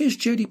 Here's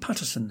Jodie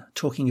Patterson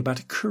talking about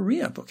a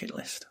career bucket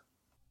list.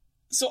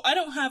 So I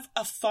don't have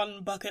a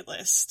fun bucket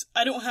list.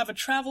 I don't have a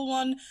travel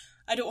one.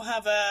 I don't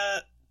have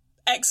a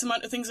X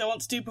amount of things I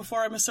want to do before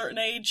I'm a certain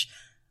age.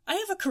 I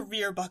have a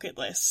career bucket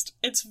list.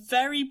 It's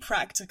very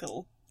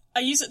practical. I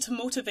use it to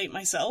motivate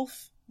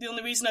myself. The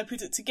only reason I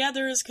put it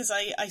together is because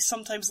I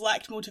sometimes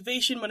lacked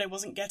motivation when I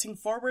wasn't getting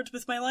forward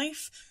with my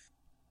life.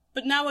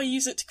 But now I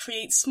use it to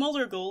create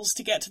smaller goals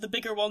to get to the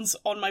bigger ones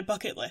on my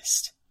bucket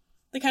list.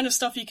 The kind of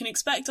stuff you can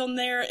expect on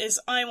there is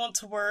I want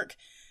to work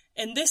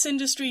in this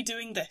industry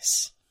doing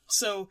this.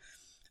 So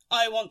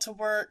I want to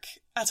work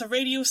at a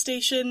radio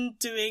station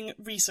doing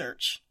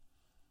research.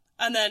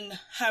 And then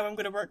how I'm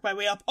going to work my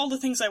way up, all the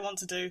things I want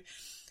to do.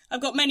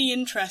 I've got many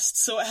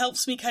interests, so it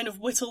helps me kind of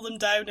whittle them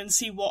down and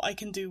see what I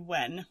can do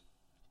when.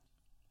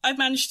 I've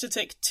managed to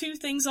tick 2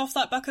 things off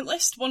that bucket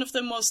list. One of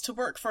them was to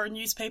work for a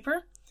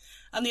newspaper,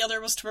 and the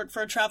other was to work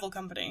for a travel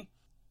company.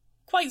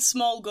 Quite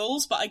small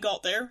goals, but I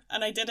got there,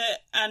 and I did it,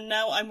 and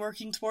now I'm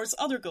working towards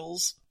other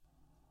goals.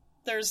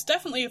 There's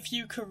definitely a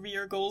few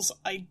career goals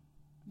I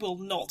will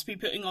not be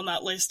putting on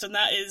that list, and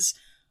that is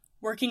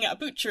working at a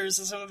butcher's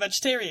as I'm a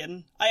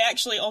vegetarian. I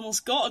actually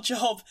almost got a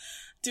job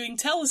doing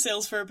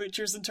telesales for a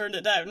butcher's and turned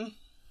it down.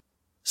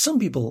 Some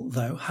people,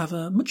 though, have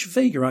a much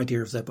vaguer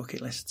idea of their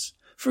bucket lists.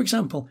 For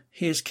example,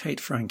 here's Kate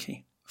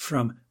Frankie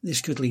from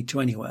This Could Lead to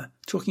Anywhere,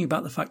 talking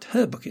about the fact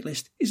her bucket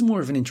list is more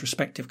of an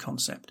introspective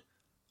concept.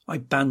 I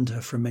banned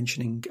her from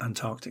mentioning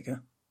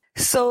Antarctica.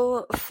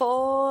 So,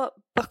 for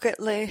bucket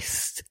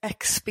list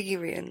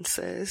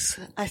experiences,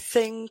 I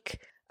think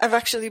I've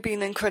actually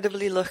been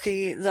incredibly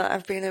lucky that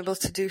I've been able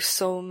to do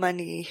so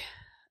many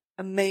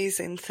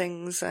amazing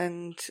things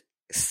and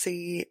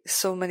see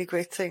so many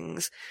great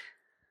things.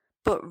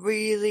 But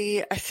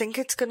really, I think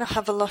it's going to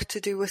have a lot to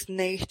do with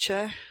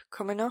nature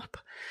coming up.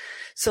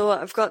 So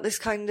I've got this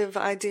kind of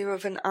idea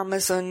of an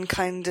Amazon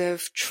kind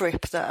of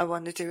trip that I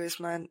want to do as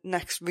my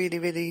next really,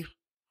 really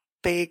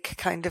big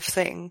kind of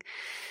thing.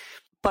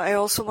 But I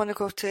also want to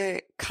go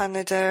to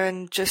Canada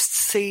and just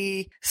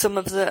see some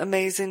of the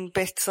amazing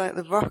bits like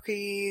the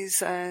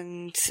Rockies,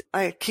 and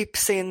I keep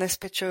seeing this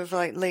picture of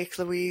like Lake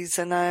Louise,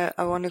 and I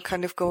want to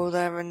kind of go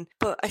there.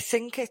 But I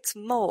think it's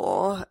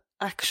more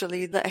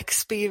actually the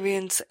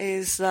experience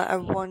is that I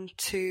want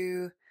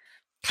to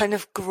kind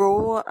of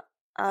grow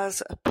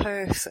as a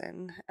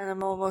person, and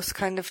I'm almost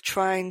kind of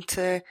trying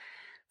to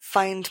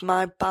find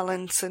my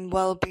balance and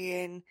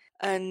well-being.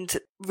 And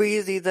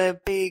really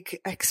the big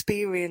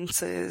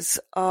experiences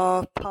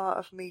are part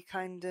of me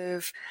kind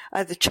of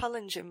either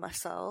challenging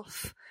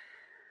myself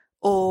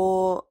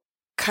or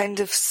kind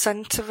of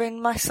centering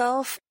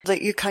myself,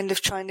 that you're kind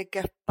of trying to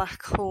get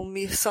back home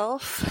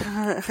yourself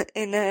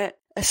in a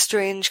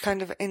strange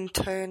kind of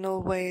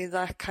internal way,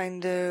 that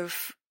kind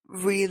of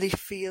really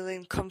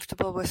feeling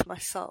comfortable with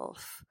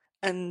myself.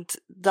 And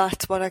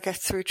that's what I get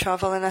through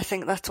travel, and I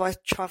think that's why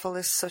travel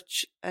is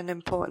such an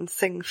important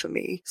thing for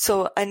me.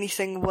 So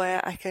anything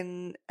where I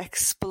can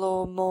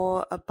explore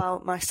more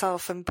about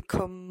myself and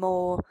become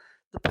more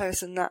the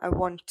person that I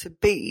want to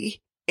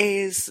be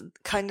is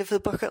kind of the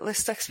bucket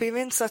list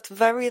experience. That's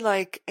very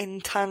like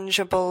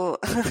intangible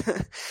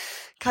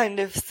kind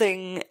of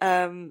thing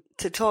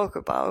to talk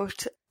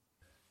about.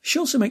 She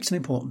also makes an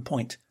important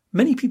point.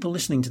 Many people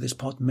listening to this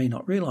pod may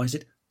not realise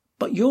it,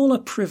 but y'all are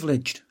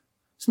privileged.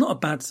 It's not a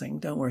bad thing,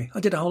 don't worry. I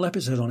did a whole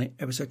episode on it,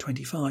 episode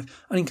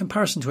 25, and in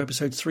comparison to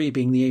episode 3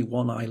 being the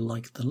one I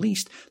like the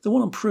least, the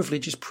one on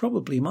privilege is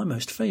probably my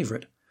most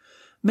favourite.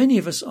 Many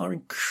of us are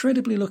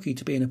incredibly lucky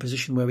to be in a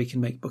position where we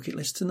can make bucket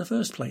lists in the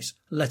first place,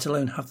 let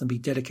alone have them be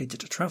dedicated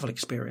to travel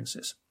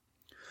experiences.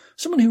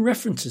 Someone who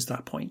references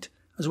that point,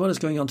 as well as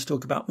going on to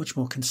talk about much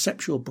more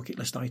conceptual bucket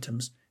list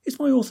items, is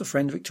my author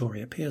friend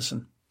Victoria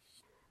Pearson.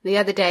 The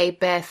other day,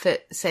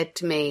 Barefoot said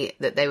to me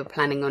that they were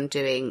planning on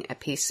doing a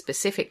piece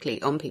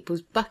specifically on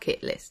people's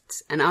bucket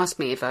lists and asked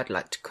me if I'd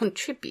like to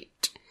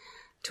contribute,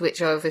 to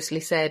which I obviously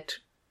said,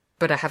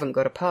 but I haven't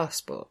got a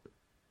passport.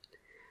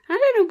 And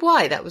I don't know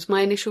why that was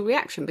my initial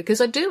reaction,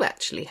 because I do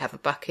actually have a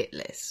bucket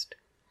list.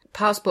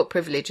 Passport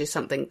privilege is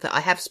something that I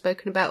have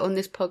spoken about on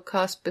this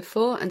podcast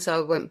before, and so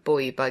I won't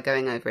bore you by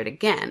going over it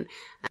again.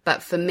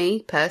 But for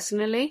me,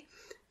 personally,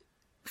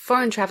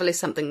 foreign travel is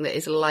something that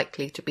is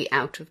likely to be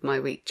out of my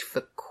reach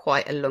for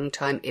quite a long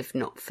time, if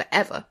not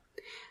forever.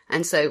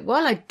 And so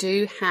while I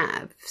do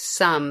have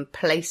some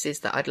places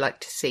that I'd like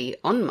to see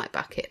on my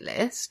bucket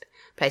list,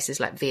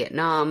 places like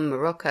Vietnam,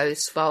 Morocco,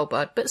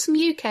 Svalbard, but some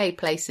UK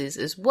places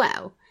as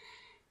well,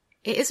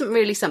 it isn't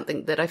really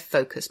something that I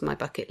focused my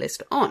bucket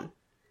list on.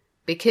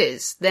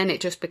 Because then it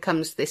just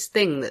becomes this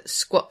thing that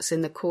squats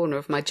in the corner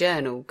of my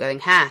journal going,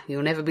 ha,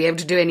 you'll never be able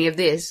to do any of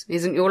this.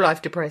 Isn't your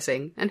life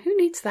depressing? And who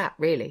needs that,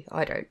 really?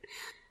 I don't.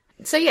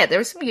 So yeah, there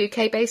are some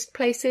UK-based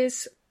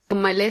places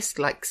on my list,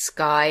 like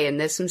Skye, and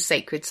there's some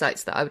sacred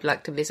sites that I would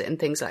like to visit and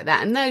things like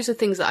that. And those are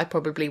things that I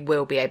probably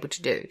will be able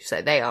to do.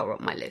 So they are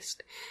on my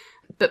list.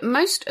 But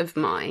most of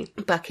my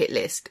bucket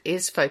list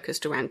is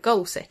focused around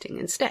goal setting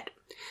instead.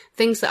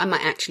 Things that I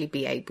might actually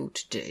be able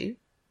to do.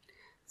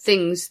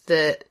 Things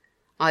that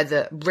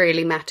either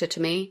really matter to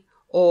me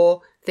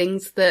or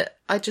things that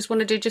I just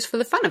want to do just for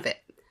the fun of it.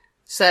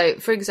 So,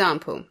 for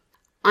example,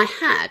 I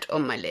had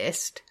on my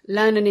list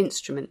learn an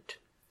instrument,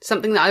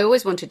 something that I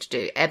always wanted to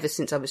do ever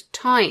since I was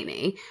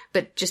tiny,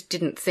 but just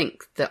didn't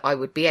think that I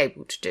would be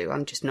able to do.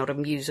 I'm just not a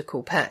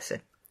musical person.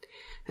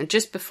 And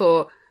just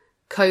before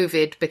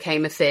COVID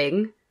became a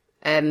thing,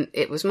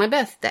 it was my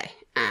birthday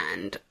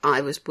and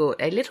I was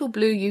bought a little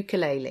blue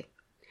ukulele.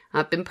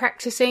 I've been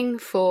practicing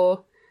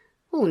for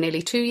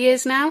nearly 2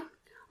 years now.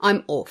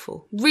 I'm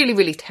awful. Really,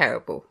 really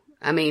terrible.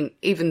 I mean,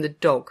 even the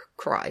dog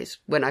cries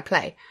when I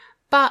play.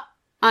 But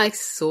I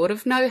sort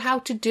of know how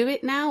to do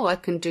it now. I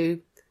can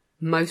do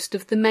most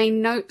of the main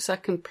notes. I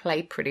can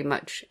play pretty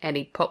much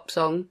any pop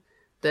song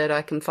that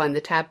I can find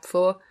the tab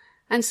for.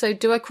 And so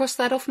do I cross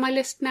that off my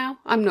list now?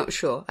 I'm not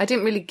sure. I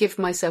didn't really give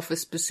myself a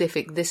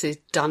specific this is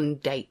done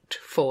date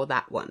for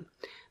that one.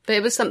 But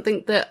it was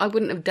something that I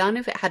wouldn't have done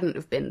if it hadn't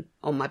have been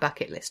on my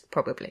bucket list,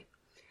 probably.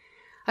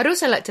 I'd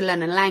also like to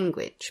learn a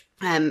language,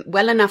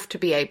 well enough to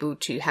be able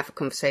to have a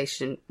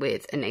conversation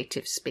with a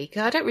native speaker.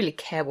 I don't really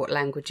care what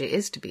language it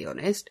is, to be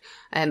honest.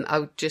 I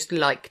would just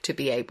like to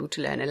be able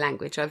to learn a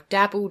language. I've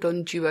dabbled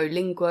on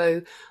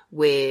Duolingo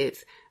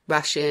with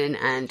Russian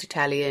and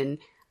Italian,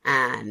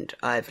 and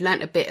I've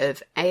learnt a bit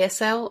of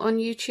ASL on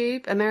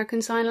YouTube,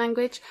 American Sign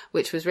Language,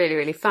 which was really,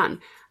 really fun.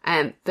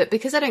 But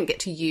because I don't get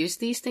to use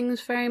these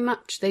things very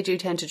much, they do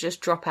tend to just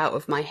drop out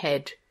of my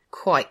head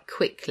quite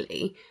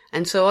quickly,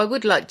 and so I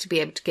would like to be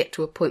able to get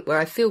to a point where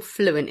I feel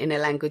fluent in a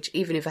language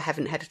even if I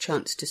haven't had a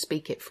chance to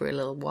speak it for a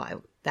little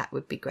while. That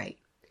would be great.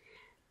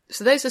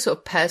 So those are sort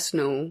of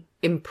personal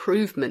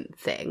improvement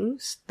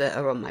things that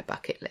are on my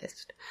bucket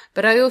list.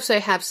 But I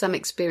also have some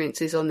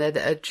experiences on there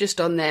that are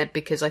just on there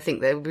because I think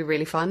they would be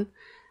really fun.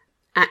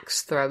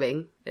 Axe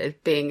throwing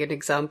being an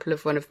example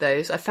of one of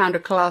those. I found a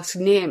class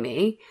near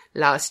me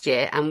last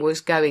year and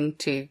was going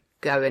to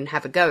go and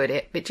have a go at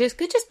it, but just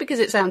because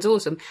it sounds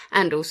awesome,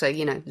 and also,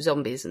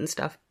 zombies and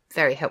stuff.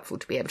 Very helpful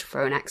to be able to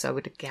throw an axe, I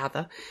would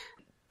gather.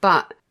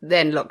 But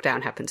then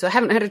lockdown happened, so I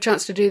haven't had a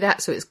chance to do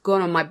that, so it's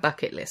gone on my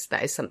bucket list.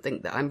 That is something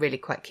that I'm really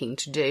quite keen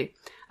to do,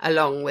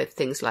 along with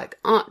things like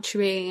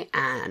archery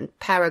and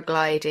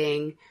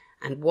paragliding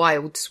and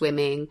wild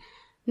swimming.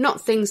 Not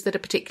things that are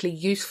particularly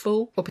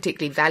useful or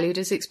particularly valued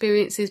as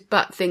experiences,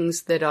 but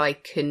things that I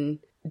can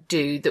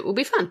do that will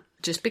be fun,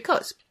 just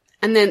because.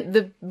 And then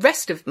the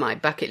rest of my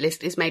bucket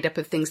list is made up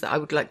of things that I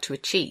would like to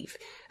achieve,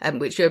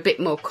 which are a bit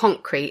more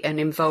concrete and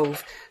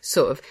involve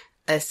sort of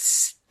a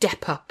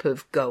step up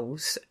of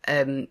goals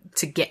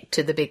to get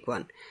to the big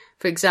one.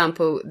 For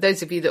example,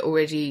 those of you that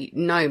already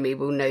know me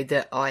will know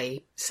that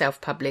I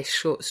self-publish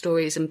short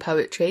stories and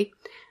poetry.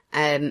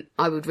 I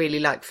would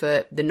really like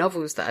for the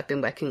novels that I've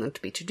been working on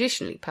to be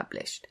traditionally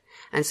published.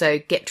 And so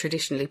get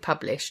traditionally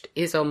published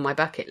is on my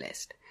bucket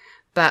list.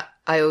 But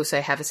I also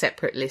have a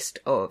separate list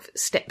of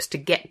steps to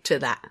get to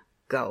that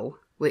goal,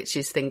 which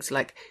is things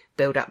like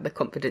build up the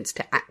confidence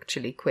to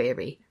actually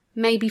query,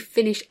 maybe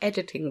finish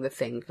editing the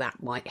thing,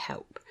 that might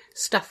help,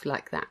 stuff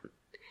like that.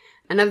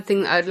 Another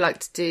thing that I'd like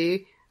to do,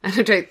 and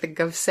I don't think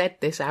I've said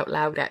this out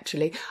loud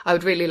actually, I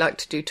would really like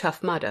to do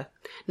Tough Mudder.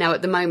 Now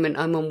at the moment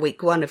I'm on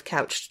week 1 of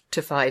Couch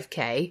to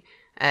 5k,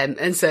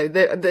 and so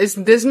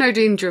there's no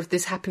danger of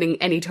this happening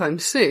anytime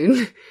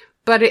soon.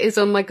 But it is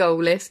on my goal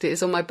list, it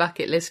is on my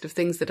bucket list of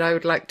things that I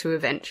would like to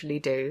eventually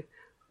do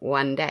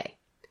one day.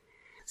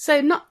 So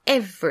not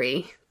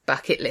every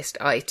bucket list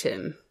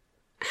item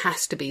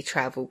has to be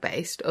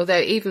travel-based,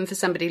 although even for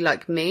somebody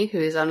like me who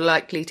is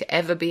unlikely to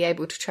ever be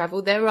able to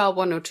travel, there are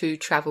 1 or 2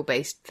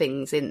 travel-based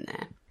things in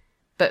there.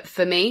 But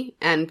for me,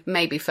 and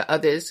maybe for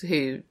others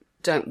who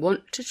don't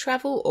want to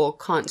travel or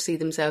can't see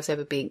themselves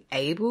ever being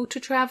able to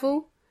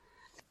travel,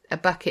 a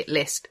bucket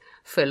list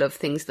full of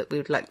things that we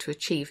would like to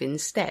achieve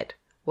instead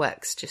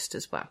works just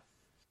as well.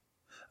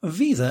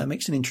 Viva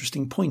makes an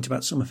interesting point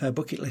about some of her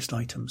bucket list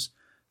items.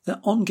 They're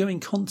ongoing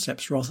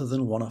concepts rather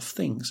than one-off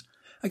things.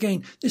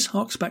 Again, this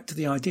harks back to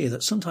the idea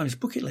that sometimes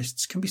bucket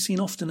lists can be seen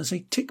often as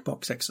a tick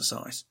box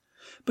exercise.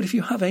 But if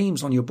you have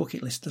aims on your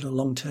bucket list that are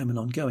long-term and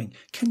ongoing,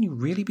 can you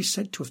really be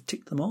said to have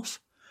ticked them off?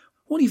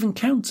 What even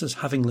counts as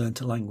having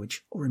learnt a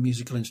language or a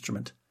musical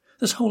instrument?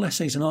 There's whole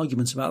essays and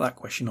arguments about that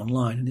question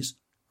online and is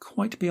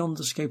quite beyond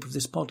the scope of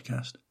this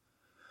podcast.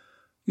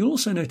 You'll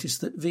also notice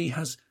that V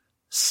has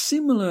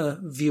similar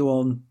view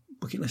on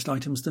bucket list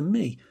items than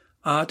me.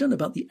 I don't know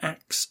about the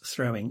axe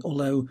throwing,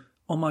 although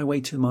on my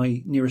way to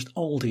my nearest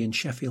Aldi in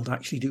Sheffield, I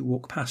actually do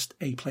walk past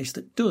a place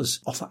that does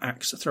offer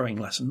axe throwing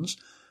lessons.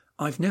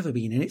 I've never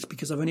been in it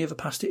because I've only ever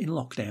passed it in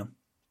lockdown.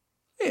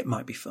 It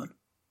might be fun,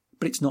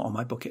 but it's not on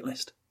my bucket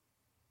list.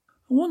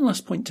 One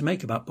last point to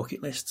make about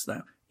bucket lists,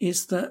 though,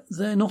 is that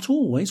they're not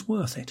always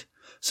worth it.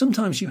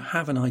 Sometimes you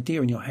have an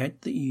idea in your head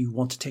that you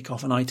want to tick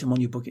off an item on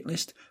your bucket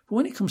list, but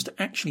when it comes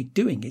to actually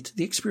doing it,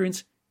 the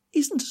experience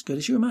isn't as good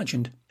as you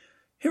imagined.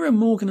 Here are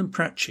Morgan and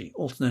Pratchey,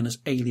 also known as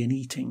Alien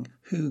Eating,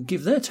 who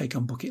give their take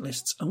on bucket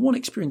lists and one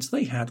experience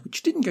they had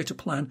which didn't go to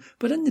plan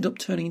but ended up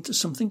turning into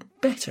something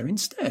better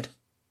instead.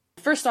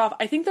 First off,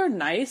 I think they're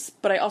nice,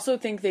 but I also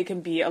think they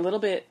can be a little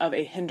bit of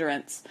a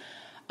hindrance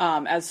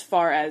as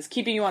far as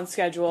keeping you on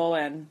schedule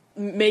and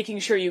making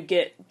sure you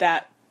get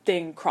that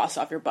thing crossed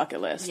off your bucket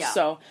list. Yeah.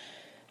 So,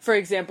 for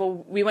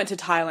example, we went to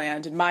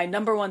Thailand, and my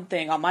number one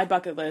thing on my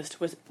bucket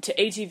list was to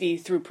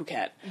ATV through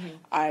Phuket. Mm-hmm.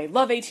 I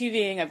love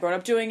ATVing. I've grown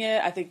up doing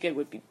it. I think it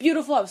would be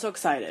beautiful. I was so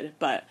excited.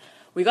 But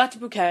we got to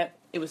Phuket.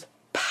 It was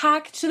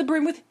packed to the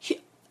brim with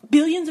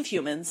billions of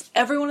humans.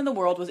 Everyone in the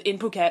world was in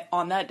Phuket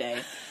on that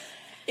day.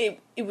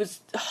 It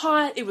was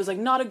hot. It was like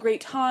not a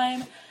great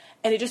time.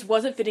 And it just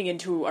wasn't fitting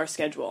into our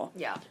schedule.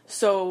 Yeah.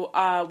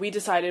 So we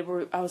decided,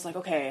 I was like,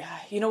 okay,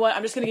 you know what?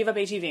 I'm just going to give up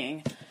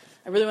ATVing.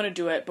 I really want to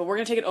do it, but we're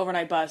going to take an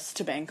overnight bus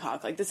to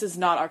Bangkok. Like, this is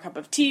not our cup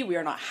of tea. We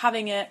are not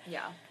having it.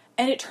 Yeah.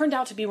 And it turned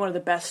out to be one of the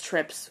best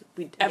trips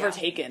we'd ever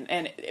taken.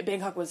 And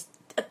Bangkok was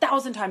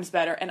 1,000 times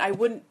better. And I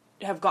wouldn't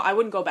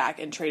go back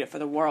and trade it for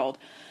the world.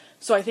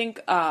 So I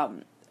think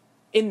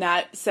in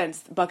that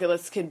sense, bucket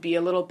lists can be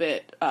a little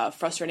bit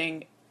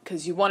frustrating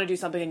because you want to do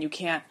something and you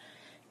can't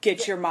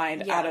get your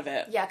mind out of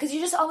it. Yeah, because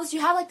you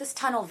have like this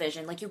tunnel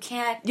vision. Like you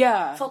can't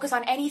focus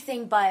on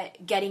anything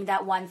but getting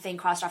that one thing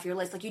crossed off your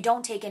list. Like you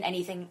don't take in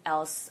anything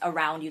else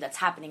around you that's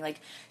happening. Like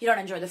you don't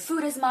enjoy the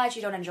food as much.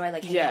 You don't enjoy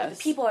like hanging out with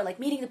the people or like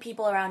meeting the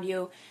people around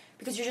you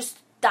because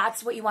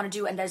that's what you want to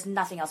do and there's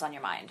nothing else on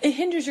your mind. It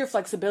hinders your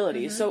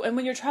flexibility. Mm-hmm. So, and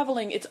when you're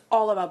traveling, it's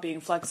all about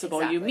being flexible.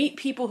 Exactly. You meet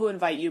people who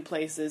invite you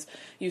places.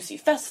 You see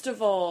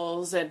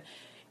festivals and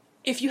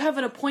if you have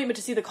an appointment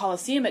to see the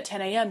Colosseum at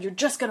 10 a.m., you're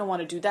just going to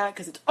want to do that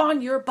because it's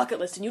on your bucket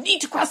list and you need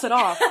to cross it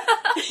off.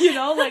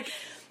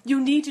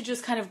 You need to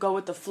just kind of go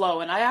with the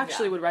flow. And I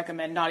actually would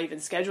recommend not even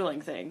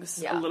scheduling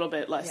things a little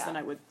bit less than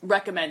I would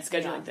recommend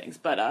scheduling things.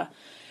 But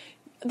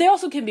they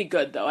also can be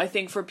good, though. I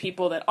think for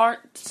people that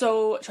aren't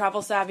so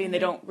travel savvy and they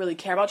don't really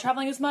care about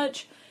traveling as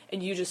much,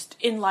 and you just,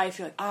 in life,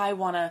 you're like, I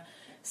want to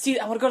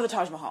go to the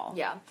Taj Mahal.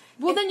 Yeah.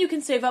 Well, then you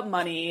can save up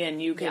money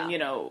and you can,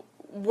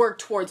 work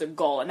towards a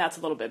goal, and that's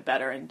a little bit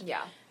better. And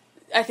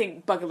I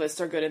think bucket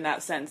lists are good in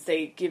that sense.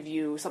 They give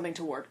you something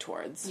to work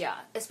towards. Yeah,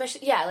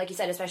 like you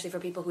said, especially for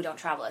people who don't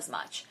travel as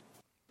much.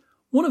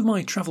 One of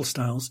my travel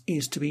styles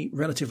is to be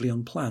relatively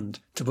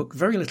unplanned, to book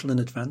very little in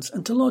advance,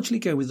 and to largely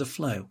go with the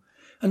flow.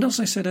 And as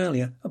I said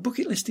earlier, a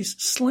bucket list is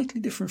slightly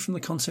different from the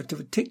concept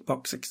of a tick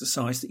box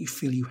exercise that you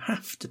feel you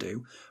have to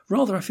do.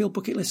 Rather, I feel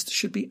bucket lists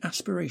should be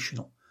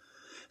aspirational.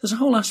 There's a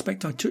whole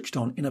aspect I touched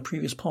on in a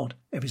previous pod,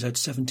 episode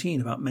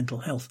 17 about mental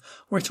health,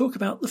 where I talk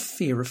about the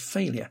fear of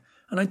failure.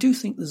 And I do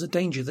think there's a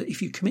danger that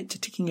if you commit to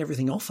ticking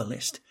everything off a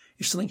list,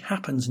 if something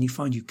happens and you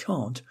find you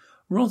can't,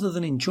 rather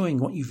than enjoying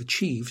what you've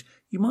achieved,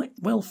 you might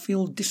well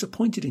feel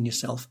disappointed in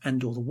yourself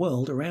and or the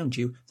world around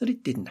you that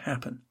it didn't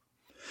happen.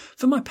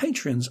 For my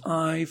Patreons,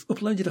 I've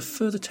uploaded a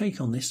further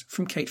take on this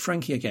from Kate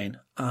Frankie again,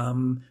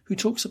 who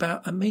talks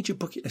about a major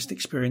bucket list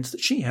experience that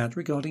she had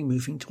regarding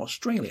moving to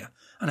Australia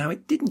and how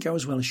it didn't go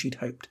as well as she'd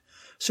hoped.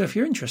 So if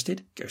you're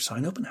interested, go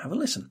sign up and have a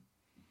listen.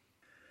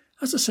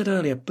 As I said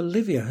earlier,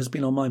 Bolivia has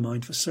been on my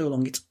mind for so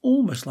long it's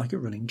almost like a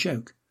running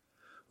joke.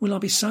 Will I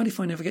be sad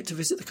if I never get to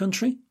visit the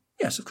country?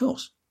 Yes, of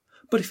course.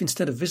 But if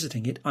instead of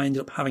visiting it, I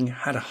ended up having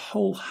had a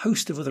whole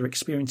host of other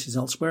experiences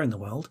elsewhere in the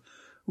world,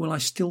 will I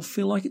still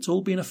feel like it's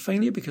all been a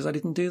failure because I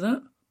didn't do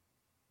that?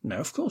 No,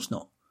 of course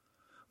not.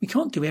 We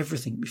can't do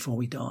everything before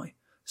we die.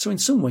 So in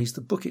some ways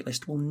the bucket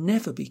list will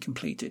never be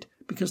completed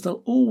because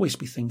there'll always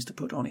be things to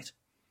put on it.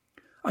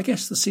 I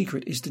guess the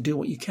secret is to do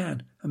what you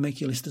can and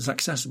make your list as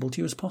accessible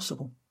to you as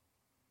possible.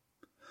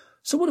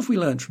 So what have we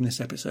learned from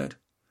this episode?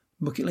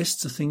 Bucket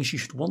lists are things you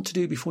should want to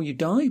do before you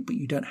die, but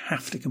you don't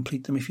have to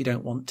complete them if you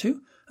don't want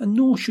to, and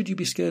nor should you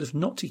be scared of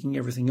not ticking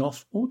everything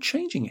off or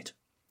changing it.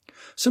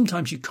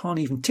 Sometimes you can't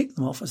even tick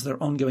them off as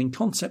they're ongoing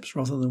concepts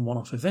rather than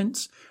one-off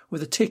events, where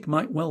the tick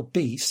might well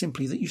be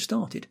simply that you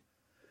started.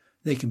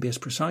 They can be as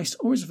precise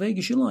or as vague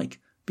as you like,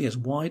 Be as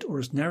wide or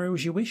as narrow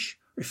as you wish,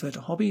 refer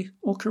to hobby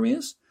or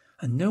careers,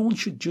 and no one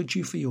should judge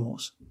you for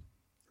yours.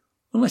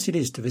 Unless it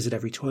is to visit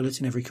every toilet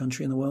in every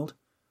country in the world,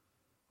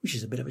 which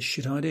is a bit of a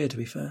shit idea, to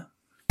be fair.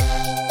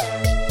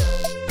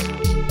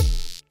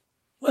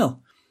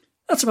 Well,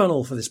 that's about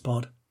all for this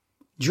pod.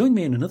 Join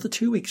me in another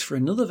 2 weeks for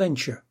another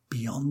venture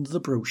beyond the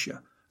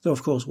brochure, though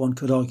of course one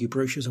could argue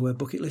brochures are where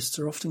bucket lists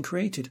are often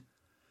created.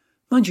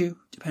 Mind you,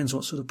 depends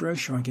what sort of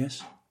brochure, I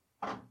guess.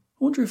 I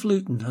wonder if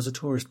Luton has a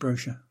tourist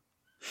brochure.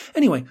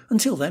 Anyway,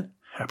 until then,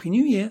 Happy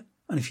New Year,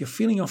 and if you're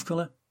feeling off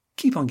colour,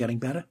 keep on getting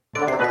better.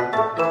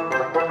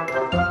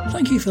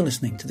 Thank you for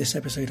listening to this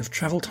episode of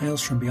Travel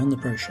Tales from Beyond the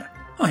Brochure.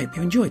 I hope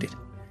you enjoyed it.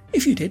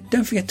 If you did,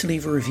 don't forget to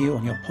leave a review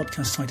on your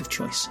podcast site of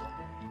choice.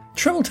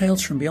 Travel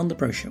Tales from Beyond the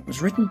Brochure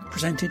was written,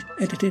 presented,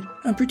 edited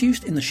and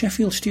produced in the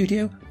Sheffield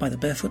studio by the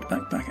Barefoot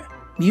Backpacker.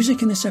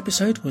 Music in this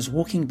episode was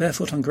Walking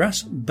Barefoot on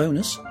Grass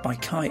Bonus by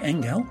Kai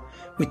Engel,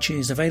 which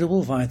is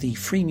available via the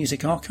Free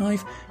Music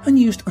Archive and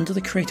used under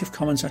the Creative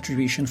Commons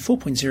Attribution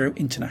 4.0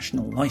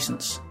 International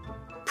Licence.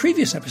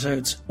 Previous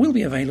episodes will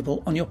be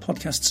available on your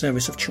podcast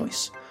service of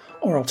choice,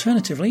 or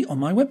alternatively on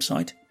my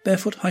website,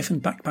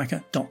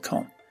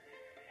 barefoot-backpacker.com.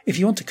 If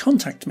you want to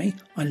contact me,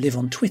 I live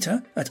on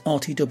Twitter at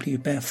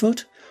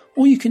rtwbarefoot,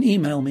 or you can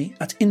email me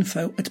at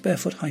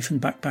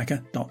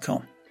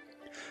info@barefoot-backpacker.com.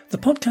 The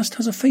podcast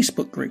has a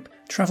Facebook group,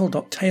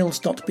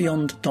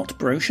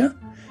 travel.tales.beyond.brochure,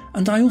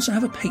 and I also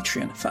have a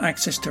Patreon for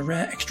access to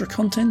rare extra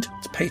content.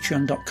 It's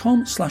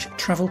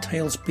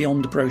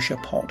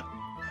patreon.com/traveltalesbeyondbrochurepod.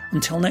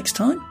 Until next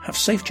time, have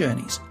safe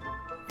journeys.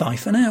 Bye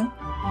for now.